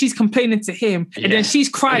 And then she's complaining to him. And then she's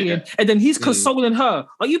crying. And then he's consoling her.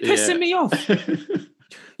 Are you pissing me off?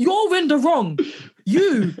 You're in the wrong.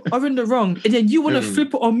 You are in the wrong. And then you want to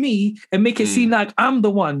flip it on me and make it seem like I'm the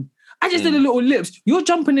one. I just did a little lips. You're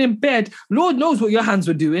jumping in bed. Lord knows what your hands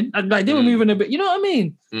were doing. And like they were moving a bit. You know what I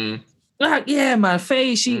mean? Like, yeah, man.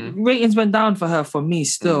 Faye, ratings went down for her for me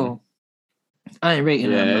still. I ain't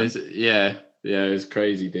rating her, man. Yeah, it was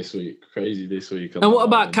crazy this week. And what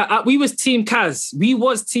about Kaz? We was Team Kaz. We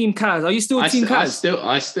was Team Kaz. Are you still Team Kaz?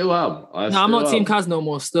 I still am. I'm not Team Kaz no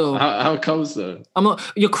more still. How comes though? I'm not.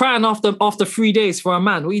 You're crying after 3 days for a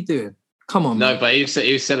man. What are you doing? Come on, man. No, but he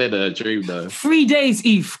was selling a dream though. 3 days,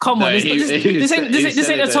 Eve. Come on. This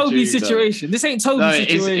ain't a Toby situation. This ain't Toby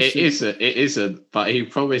situation. It isn't. But he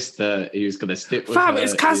promised he was gonna stick with Fam,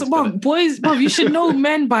 it's Kaz. Boys, you should know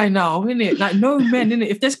men by now, innit? Like, know men, innit?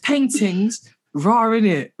 If there's paintings, raw,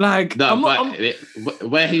 innit? Like, no,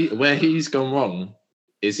 where he's gone wrong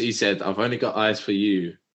is he said, "I've only got eyes for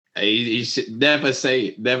you." He should never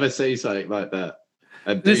say something like that.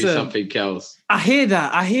 And do something else. I hear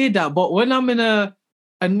that. But when I'm in a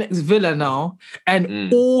next villa now,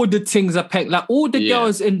 and all the things are pink, like all the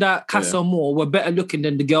girls in that Castle Moor were better looking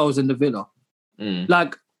than the girls in the villa. I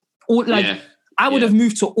would have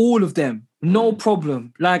moved to all of them, no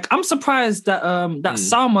problem. Like I'm surprised that that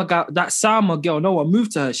Sama girl, no one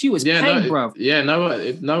moved to her. She was pink, bruv. Yeah,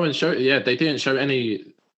 no one showed. Yeah, they didn't show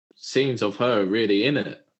any scenes of her really in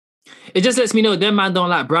it. It just lets me know them man don't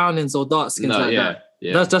like brownings or dark skins that.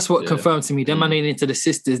 Yeah, that's what confirmed to me. Them man ain't into the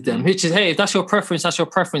sisters then. Which is, hey, if that's your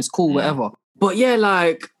preference, cool, whatever. But yeah,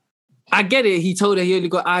 like, I get it. He told her he only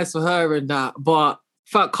got eyes for her and that. But,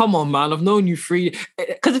 fuck, come on, man. I've known you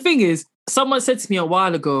because the thing is, someone said to me a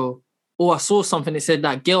while ago, or I saw something that said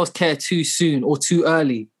that girls care too soon or too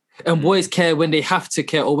early. And boys care when they have to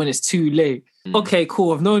care or when it's too late. Okay,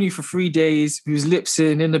 cool. I've known you for 3 days. We was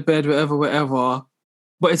lipsing in the bed, whatever.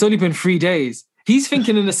 But it's only been 3 days. He's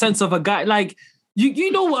thinking in the sense of a guy, like,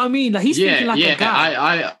 you know what I mean? Like he's thinking like a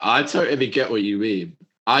guy. I totally get what you mean.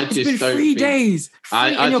 It's been 3 days.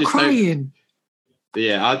 And you're crying.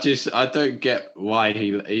 I don't get why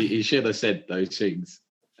he should have said those things.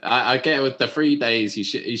 I get it with the 3 days. He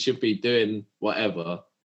should be doing whatever,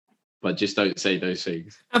 but just don't say those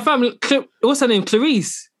things. And family, what's her name?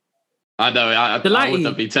 Clarice. I know. I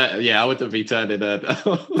wouldn't be turning her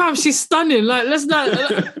down. Fam, she's stunning. Like, let's not.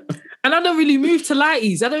 And I don't really move to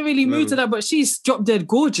lighties. I don't really move to that, but she's drop dead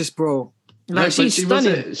gorgeous, bro. Like, she's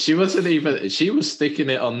stunning. She wasn't even. She was sticking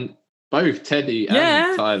it on both Teddy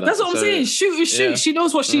and Tyler. That's what I'm saying. Shoot is shoot. Yeah. She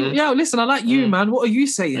knows what she. Yeah, listen, I like you, man. What are you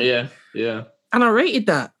saying? Yeah. And I rated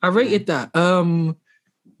that.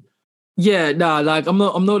 Like I'm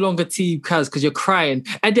no longer Team Kaz because you're crying.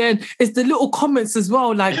 And then it's the little comments as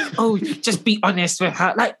well, like, oh, just be honest with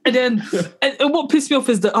her. Like, and then and what pissed me off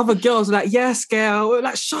is the other girls are like, yes, girl. We're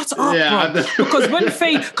like, shut up, bro.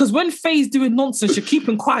 Because when Faye's doing nonsense, you're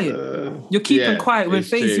keeping quiet. You're keeping quiet when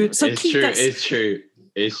Faye's doing. So keep that.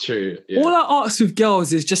 It's true. Yeah. All I ask with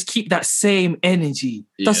girls is just keep that same energy.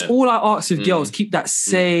 That's all I ask with girls. Keep that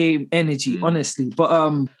same energy, honestly.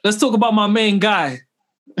 But let's talk about my main guy.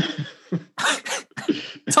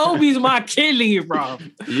 Toby's my killie, bro.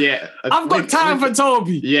 Yeah. I've got time for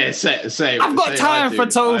Toby. Yeah, same. I've got time for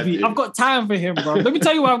Toby. I've got time for him, bro. Let me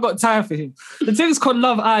tell you why I've got time for him. The thing's called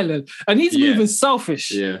Love Island, and he's moving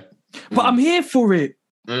selfish. Yeah. But I'm here for it.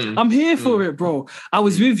 I'm here for it, bro. I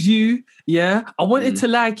was with you, yeah. I wanted to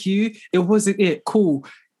like you. It wasn't it. Cool.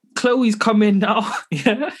 Chloe's coming now.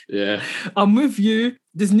 Yeah. I'm with you.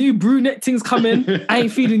 There's new brunette things coming. I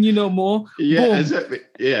ain't feeling you no more. Yeah, boom. exactly.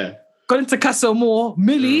 Yeah. Got into Castle Moor.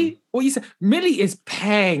 Millie, what you say? Millie is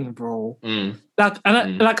pang, bro. I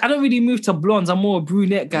don't really move to blondes. I'm more a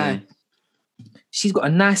brunette guy. She's got a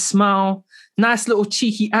nice smile, nice little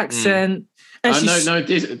cheeky accent. No,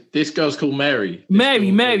 this girl's called Mary.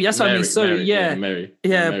 Mary. That's what I mean. Sorry, Mary.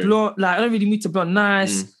 Yeah, blonde. Like, I don't really move to blonde.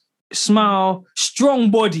 Nice smile,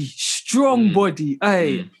 strong body.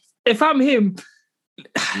 Hey, if I'm him,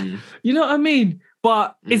 you know what I mean?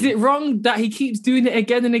 But is it wrong that he keeps doing it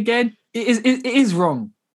again and again? It is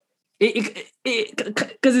wrong.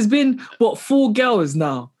 Because it's been, 4 girls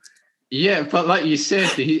now? Yeah, but like you said,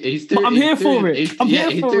 he's doing. I'm here for it. I'm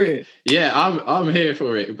here for it. Yeah, I'm here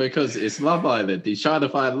for it because it's Love Island. He's trying to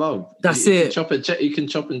find love. That's it. He can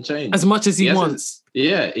chop and change as much as he wants.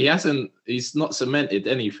 Yeah, he's not cemented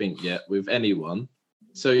anything yet with anyone,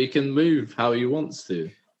 so he can move how he wants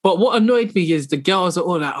to. But what annoyed me is the girls are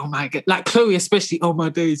all like, "Oh my god," like Chloe especially. "Oh my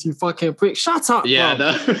days, you fucking prick! Shut up, yeah,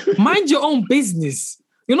 bro. No. Mind your own business.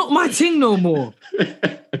 You're not my thing no more."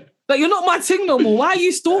 Like, you're not my thing no more. Why are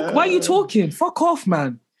you Why are you talking? Fuck off,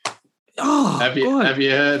 man. Oh, have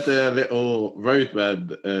you heard the little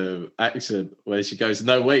roadman accent where she goes,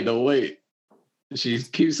 no, wait. She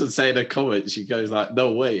keeps on saying a comment. She goes like,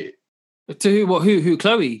 no, wait. To who? What? Who?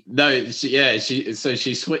 Chloe? No,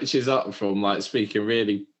 she switches up from like speaking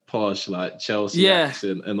really posh, like Chelsea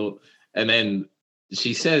accent and all, and then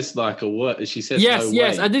she says like a word. She says yes, no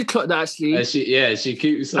way. I did clock that actually. And she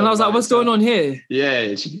keeps on, and I was like, what's going on here?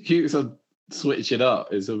 Yeah, she keeps on switching up.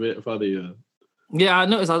 It's a bit funny. Yeah, I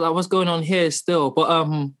noticed. I was like, what's going on here still? But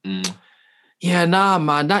yeah, nah,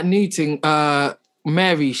 man, that new thing.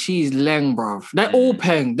 Mary, she's leng, bruv. They're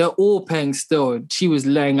all paying still. She was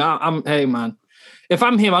leng. Hey, man. If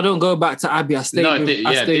I'm him, I don't go back to Abby. I stay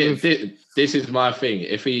with. This is my thing.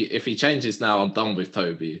 If he changes now, I'm done with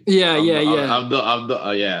Toby. I'm not.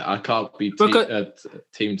 I can't be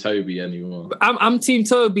team Toby anymore. I'm team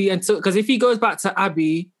Toby, and because if he goes back to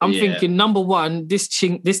Abby, I'm thinking number one, this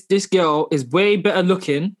girl is way better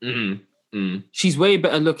looking. She's way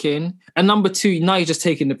better looking, and number two, now you're just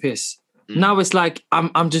taking the piss. Now it's like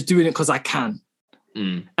I'm just doing it because I can,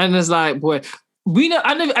 and it's like, boy,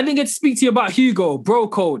 I didn't get to speak to you about Hugo, bro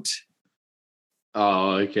code.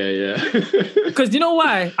 Oh, okay, yeah. Because do you know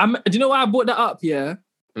why? Do you know why I brought that up? Yeah,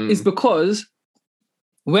 it's because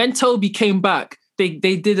when Toby came back, they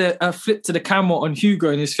did a flip to the camera on Hugo,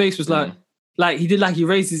 and his face was like he did, like he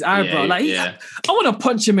raised his eyebrow. I want to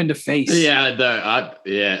punch him in the face. Yeah, no,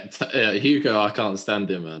 Hugo, I can't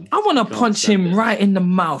stand him, man. I want to punch him right in the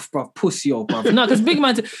mouth, bro, pussy old bro. No, because big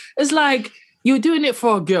man, it's like you're doing it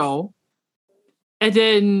for a girl, and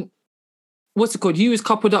then. What's it called? You was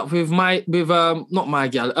coupled up with not my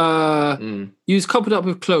gal. You was coupled up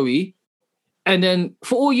with Chloe, and then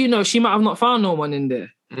for all you know, she might have not found no one in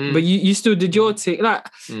there. But you still did your thing. Like,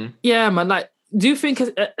 yeah, man. Like, do you think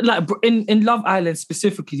like in Love Island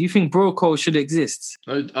specifically, do you think bro code should exist?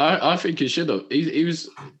 I think he should have. He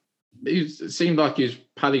seemed like he was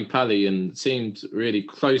pally and seemed really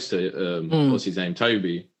close to what's his name,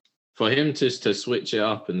 Toby. For him just to switch it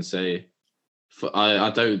up and say. I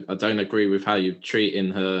don't agree with how you're treating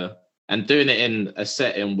her and doing it in a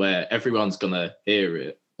setting where everyone's gonna hear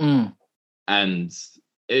it, and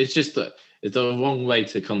it's just it's the wrong way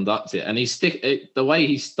to conduct it. And the way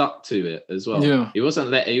he stuck to it as well. Yeah. He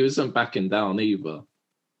wasn't backing down either.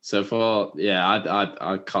 So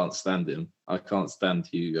I can't stand him. I can't stand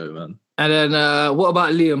Hugo, man. And then what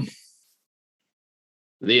about Liam?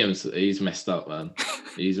 He's messed up, man.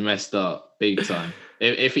 He's messed up big time.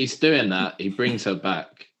 If he's doing that, he brings her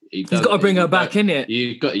back. He's got to bring her back, innit?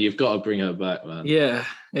 You've got to bring her back, man. Yeah.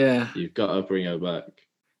 You've got to bring her back.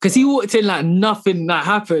 Because he walked in like nothing that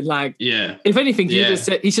happened. Like, if anything,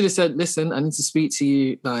 he should have said, "Listen, I need to speak to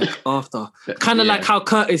you like after." Kind of like how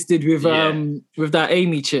Curtis did with that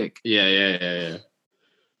Amy chick. Yeah.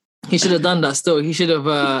 He should have done that. Still, he should have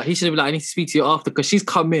been like, "I need to speak to you after," because she's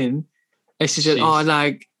come in and she said, "Oh,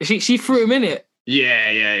 like she threw him in it." Yeah.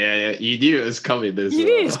 You knew it was coming. You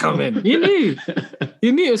knew it was coming. You knew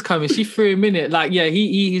it was coming. She threw him in it. Like,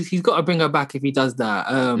 he's got to bring her back if he does that.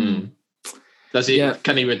 Does he? Yeah.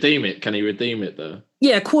 Can he redeem it? Can he redeem it though?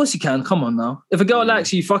 Yeah, of course he can. Come on now. If a girl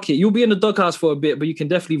likes you, fuck it. You'll be in the doghouse for a bit, but you can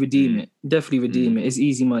definitely redeem it. Definitely redeem it. It's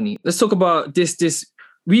easy money. Let's talk about this.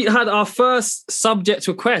 We had our first subject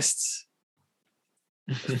request.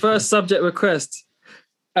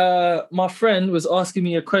 My friend was asking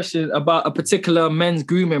me a question about a particular men's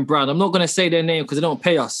grooming brand. I'm not going to say their name because they don't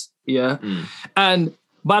pay us. Yeah. And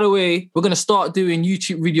by the way, we're going to start doing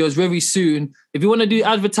YouTube videos very soon. If you want to do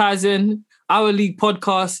advertising, Our League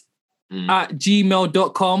Podcast at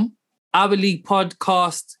gmail.com, Our League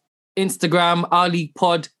Podcast, Instagram, Our League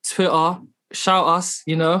Pod, Twitter. Shout us,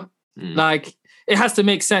 like it has to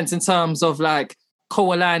make sense in terms of like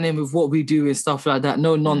co-aligning with what we do and stuff like that.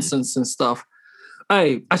 No nonsense and stuff.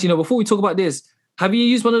 Hey, actually, before we talk about this, have you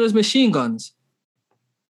used one of those machine guns?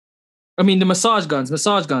 I mean, the massage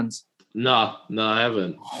guns. No, I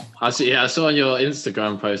haven't. I saw on your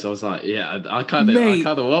Instagram post. I was like, I kind of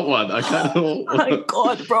want one. Oh my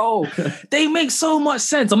God, bro. They make so much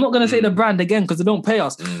sense. I'm not going to say the brand again because they don't pay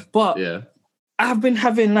us. But I've been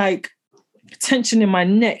having like tension in my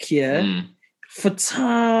neck here for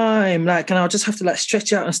time. Like, and I'll just have to like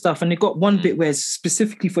stretch out and stuff. And they got one bit where it's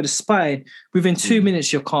specifically for the spine. Within 2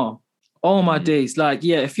 minutes, you're calm. Oh my days. Like,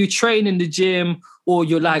 yeah, if you train in the gym or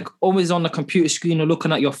you're like always on the computer screen or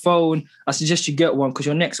looking at your phone, I suggest you get one because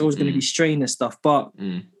your neck's always going to be strained and stuff. But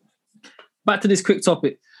back to this quick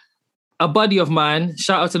topic. A buddy of mine,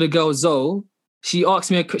 shout out to the girl Zoe, she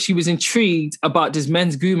asked me, she was intrigued about this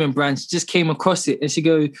men's grooming brand. She just came across it and she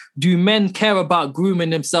goes, do men care about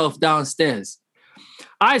grooming themselves downstairs?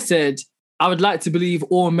 I said, I would like to believe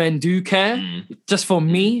all men do care, just for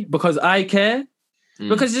me, because I care.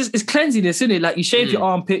 Because it's cleanliness, isn't it? Like you shave your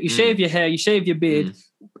armpit, you shave your hair, you shave your beard.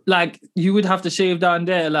 Like you would have to shave down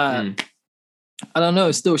there. Like, I don't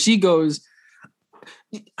know. Still, she goes,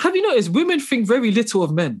 have you noticed women think very little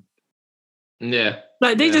of men? Yeah.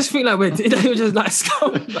 Like they just think like we're just like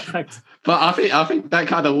scumbags. But I think that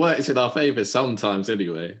kind of works in our favour sometimes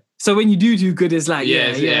anyway. So when you do good, it's like,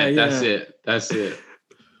 that's it.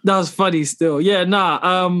 That was funny still. Yeah,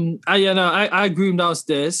 I groom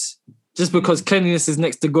downstairs. Just because cleanliness is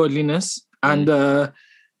next to godliness. And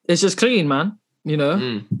it's just clean, man. You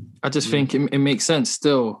know? I just think it makes sense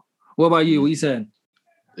still. What about you? What are you saying?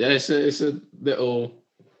 Yeah, it's a little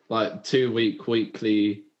like 2-week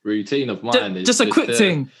weekly routine of mine. Just a quick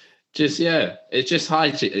thing. It's just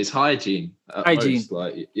hygiene. It's hygiene. Most.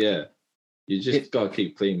 Like, you just gotta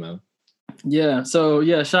keep clean, man. Yeah. So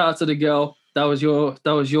shout out to the girl. That was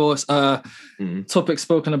yours. Topic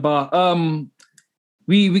spoken about.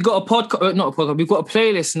 We got a podcast, not a podcast. We've got a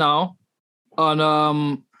playlist now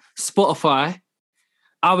on Spotify.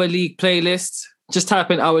 Our League playlist. Just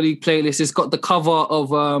type in Our League playlist. It's got the cover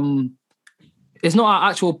of it's not our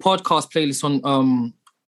actual podcast playlist on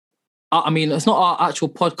it's not our actual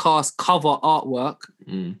podcast cover artwork.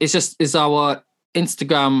 It's our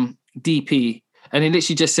Instagram DP, and it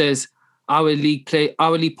literally just says Our League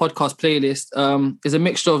podcast playlist. Is a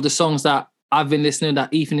mixture of the songs that I've been listening,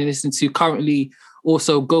 that Ethan is listening to currently.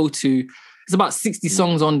 Also go to. It's about 60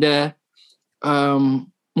 songs on there.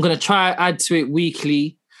 I'm gonna try add to it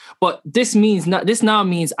weekly, but this now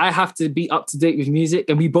means I have to be up to date with music,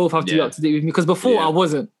 and we both have to be up to date with me because before I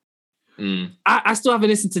wasn't. I still haven't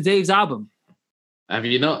listened to Dave's album. Have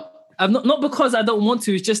you not? I've not because I don't want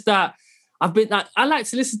to. It's just that I've been. I like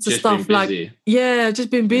to listen to stuff like I've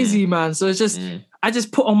just been busy, man. So it's just I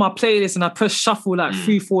just put on my playlist and I press shuffle like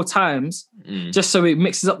 3-4 times just so it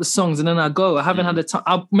mixes up the songs, and then I go. I haven't had the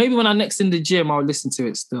time. Maybe when I'm next in the gym, I'll listen to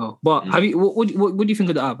it still. But have you? What do you think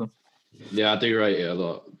of the album? Yeah, I do rate it a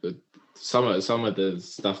lot. Some of the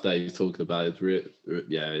stuff that he's talking about is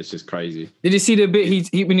it's just crazy. Did you see the bit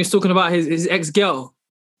he when he was talking about his ex-girl?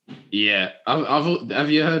 Yeah,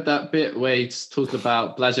 have you heard that bit where he's talking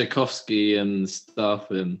about Blazikowski and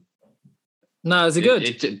stuff? And no, is it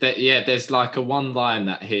good? There's like a one line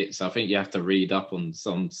that hits. I think you have to read up on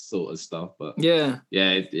some sort of stuff, but it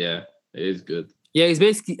is good. Yeah, he's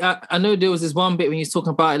basically. I know there was this one bit when he's talking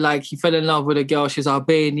about like he fell in love with a girl. She was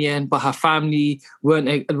Albanian, but her family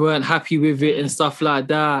weren't happy with it and stuff like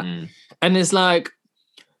that. And it's like,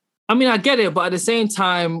 I mean, I get it, but at the same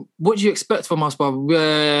time, what do you expect from us, brother?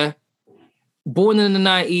 We're born in the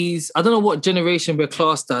 90s. I don't know what generation we're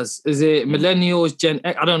classed as. Is it millennials, Gen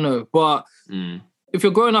X? I don't know. But if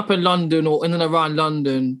you're growing up in London or in and around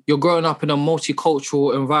London, you're growing up in a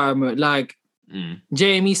multicultural environment. Like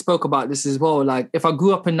JME spoke about this as well. Like if I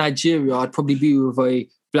grew up in Nigeria, I'd probably be with a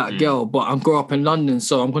black girl, but I grew up in London,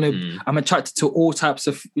 so I'm attracted to all types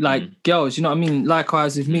of like girls. You know what I mean?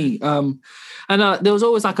 Likewise with me. And there was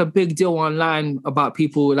always like a big deal online about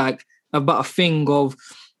people like about a thing of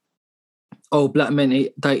black men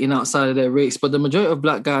dating outside of their race, but the majority of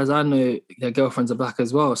black guys I know, their girlfriends are black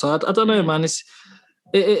as well. So I don't know, man.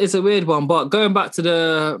 It's a weird one. But going back to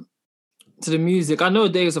the music, I know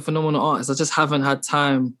Dave's a phenomenal artist. I just haven't had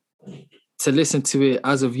time to listen to it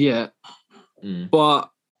as of yet. But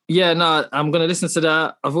I'm gonna listen to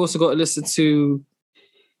that. I've also got to listen to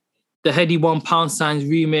the Heady £1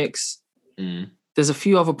 remix. There's a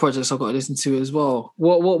few other projects I've got to listen to as well.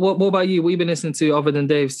 What about you? What have you been listening to other than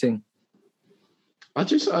Dave's thing?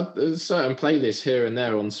 There's certain playlists here and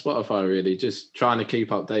there on Spotify, really, just trying to keep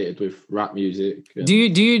updated with rap music. Do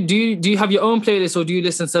you have your own playlist, or do you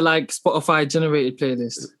listen to like Spotify generated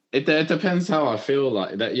playlists? It depends how I feel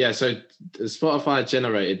like that. Yeah, so the Spotify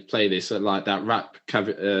generated playlists like that rap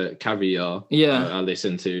caviar. I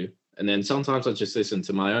listen to, and then sometimes I just listen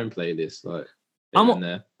to my own playlist. Like here and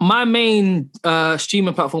there. My main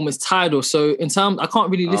streaming platform is Tidal, so in terms, I can't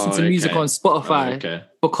really listen to music on Spotify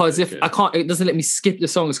because if I can't, it doesn't let me skip the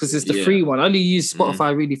songs because it's the free one. I only use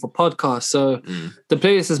Spotify really for podcasts, so the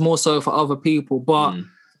playlist is more so for other people. But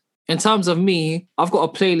in terms of me, I've got a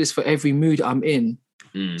playlist for every mood I'm in.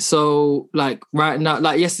 So like right now,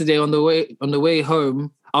 like yesterday on the way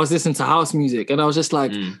home, I was listening to house music and I was just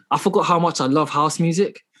like, I forgot how much I love house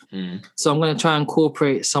music. So I'm going to try and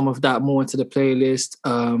incorporate some of that more into the playlist.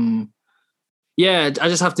 I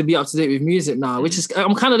just have to be up to date with music now, which is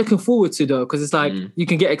I'm kind of looking forward to though, because it's like you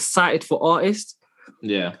can get excited for artists.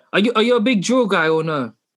 Yeah. Are you a big drill guy or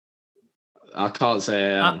no? I can't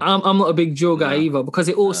say I am. I'm not a big drill guy either because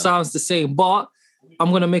it all sounds the same. But I'm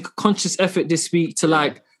going to make a conscious effort this week to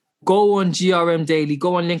like go on GRM Daily,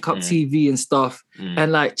 go on Link Up TV and stuff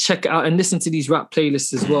and like check it out and listen to these rap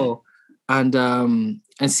playlists as well.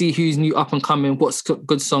 And see who's new up and coming, what's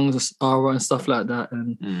good songs are and stuff like that.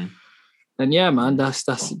 And yeah, man, that's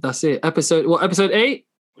it. Episode 8?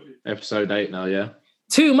 Episode 8 now, yeah.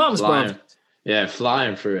 2 months, bro. Yeah,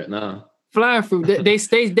 flying through it now. Flying through. They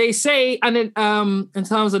say, and then in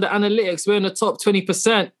terms of the analytics, we're in the top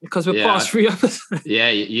 20% because we're past 3 episodes. Yeah,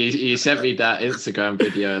 you sent me that Instagram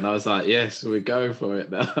video and I was like, yes, we're going for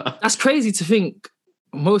it now. That's crazy to think.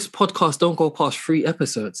 Most podcasts don't go past 3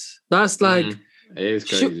 episodes. That's like... It is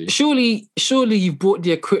crazy. Surely you've bought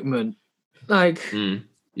the equipment. Like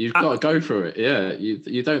you've got to go for it. Yeah,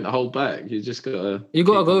 you don't hold back. You just gotta. You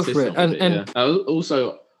gotta go for it. And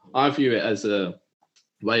also, I view it as a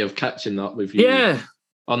way of catching up with you. Yeah.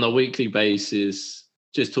 On a weekly basis,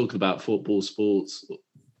 just talking about football, sports,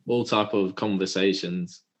 all type of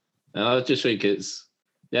conversations, and I just think it's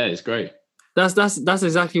great. That's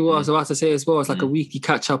exactly what I was about to say as well. It's like a weekly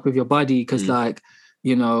catch up with your buddy because, like,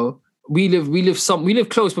 you know. We live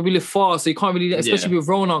close, but we live far, so you can't really, especially with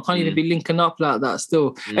Rona, can't even be linking up like that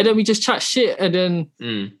still. And then we just chat shit, and then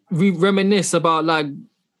we reminisce about like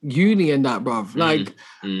uni and that, bruv. Like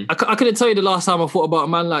I couldn't tell you the last time I thought about a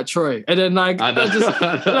man like Troy, and then like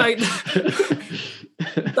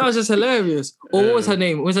that was just hilarious. Or what was her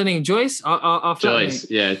name? Was her name Joyce? Our Joyce,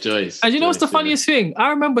 Joyce. And you know what's the funniest thing? I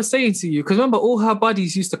remember saying to you, because remember all her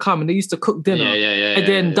buddies used to come and they used to cook dinner. And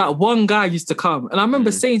then that one guy used to come. And I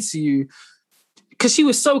remember saying to you, because she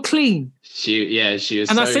was so clean. She was clean.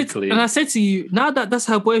 And I said to you, now that that's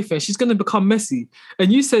her boyfriend, she's going to become messy.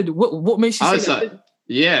 And you said, what makes you say that?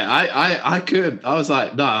 I could. I was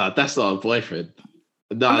like, nah, that's not a boyfriend.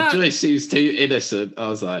 No, Joyce seems too innocent. I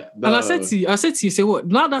was like, no. And I said to you, say what?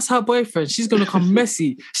 Now that's her boyfriend. She's gonna come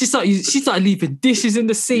messy. She started leaving dishes in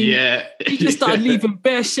the sink. Yeah, she just started leaving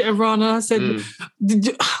bare shit around. And I said,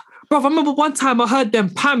 bro, I remember one time I heard them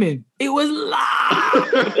pamming. It was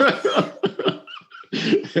loud.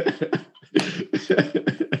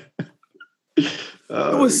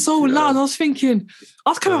 It was so loud. I was thinking, I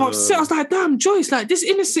was kind of upset. I was like, damn, Joyce, like this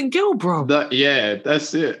innocent girl, bro. That's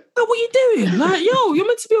it. Like, what you doing? Like, yo, you're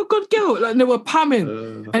meant to be a good girl. Like, they were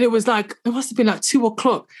pamming. And it was like, it must have been like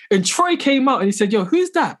 2:00. And Troy came out and he said, yo,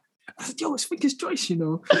 who's that? I said, yo, I think it's Joyce, you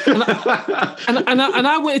know. And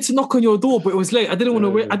I wanted to knock on your door, but it was late. I didn't want to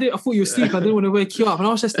wake. I thought you were asleep. I didn't want to wake you up. And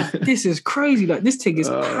I was just like, this is crazy. Like, this thing is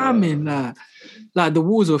pamming. Like the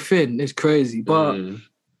walls were thin. It's crazy. But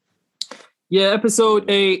yeah, episode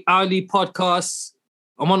 8, Hourly Podcast.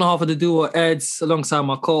 I'm on half of the duo Eds alongside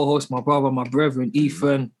my co-host, my brother, my brethren,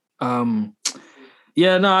 Ethan. I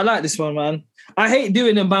like this one, man. I hate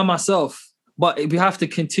doing them by myself, but we have to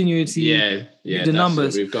continue to the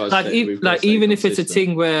numbers. Even if it's a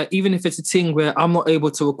thing where I'm not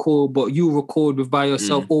able to record, but you record by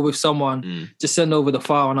yourself or with someone, just send over the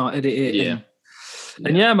file and I'll edit it.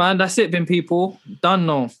 And yeah, man, that's it, then, people. Done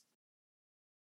now.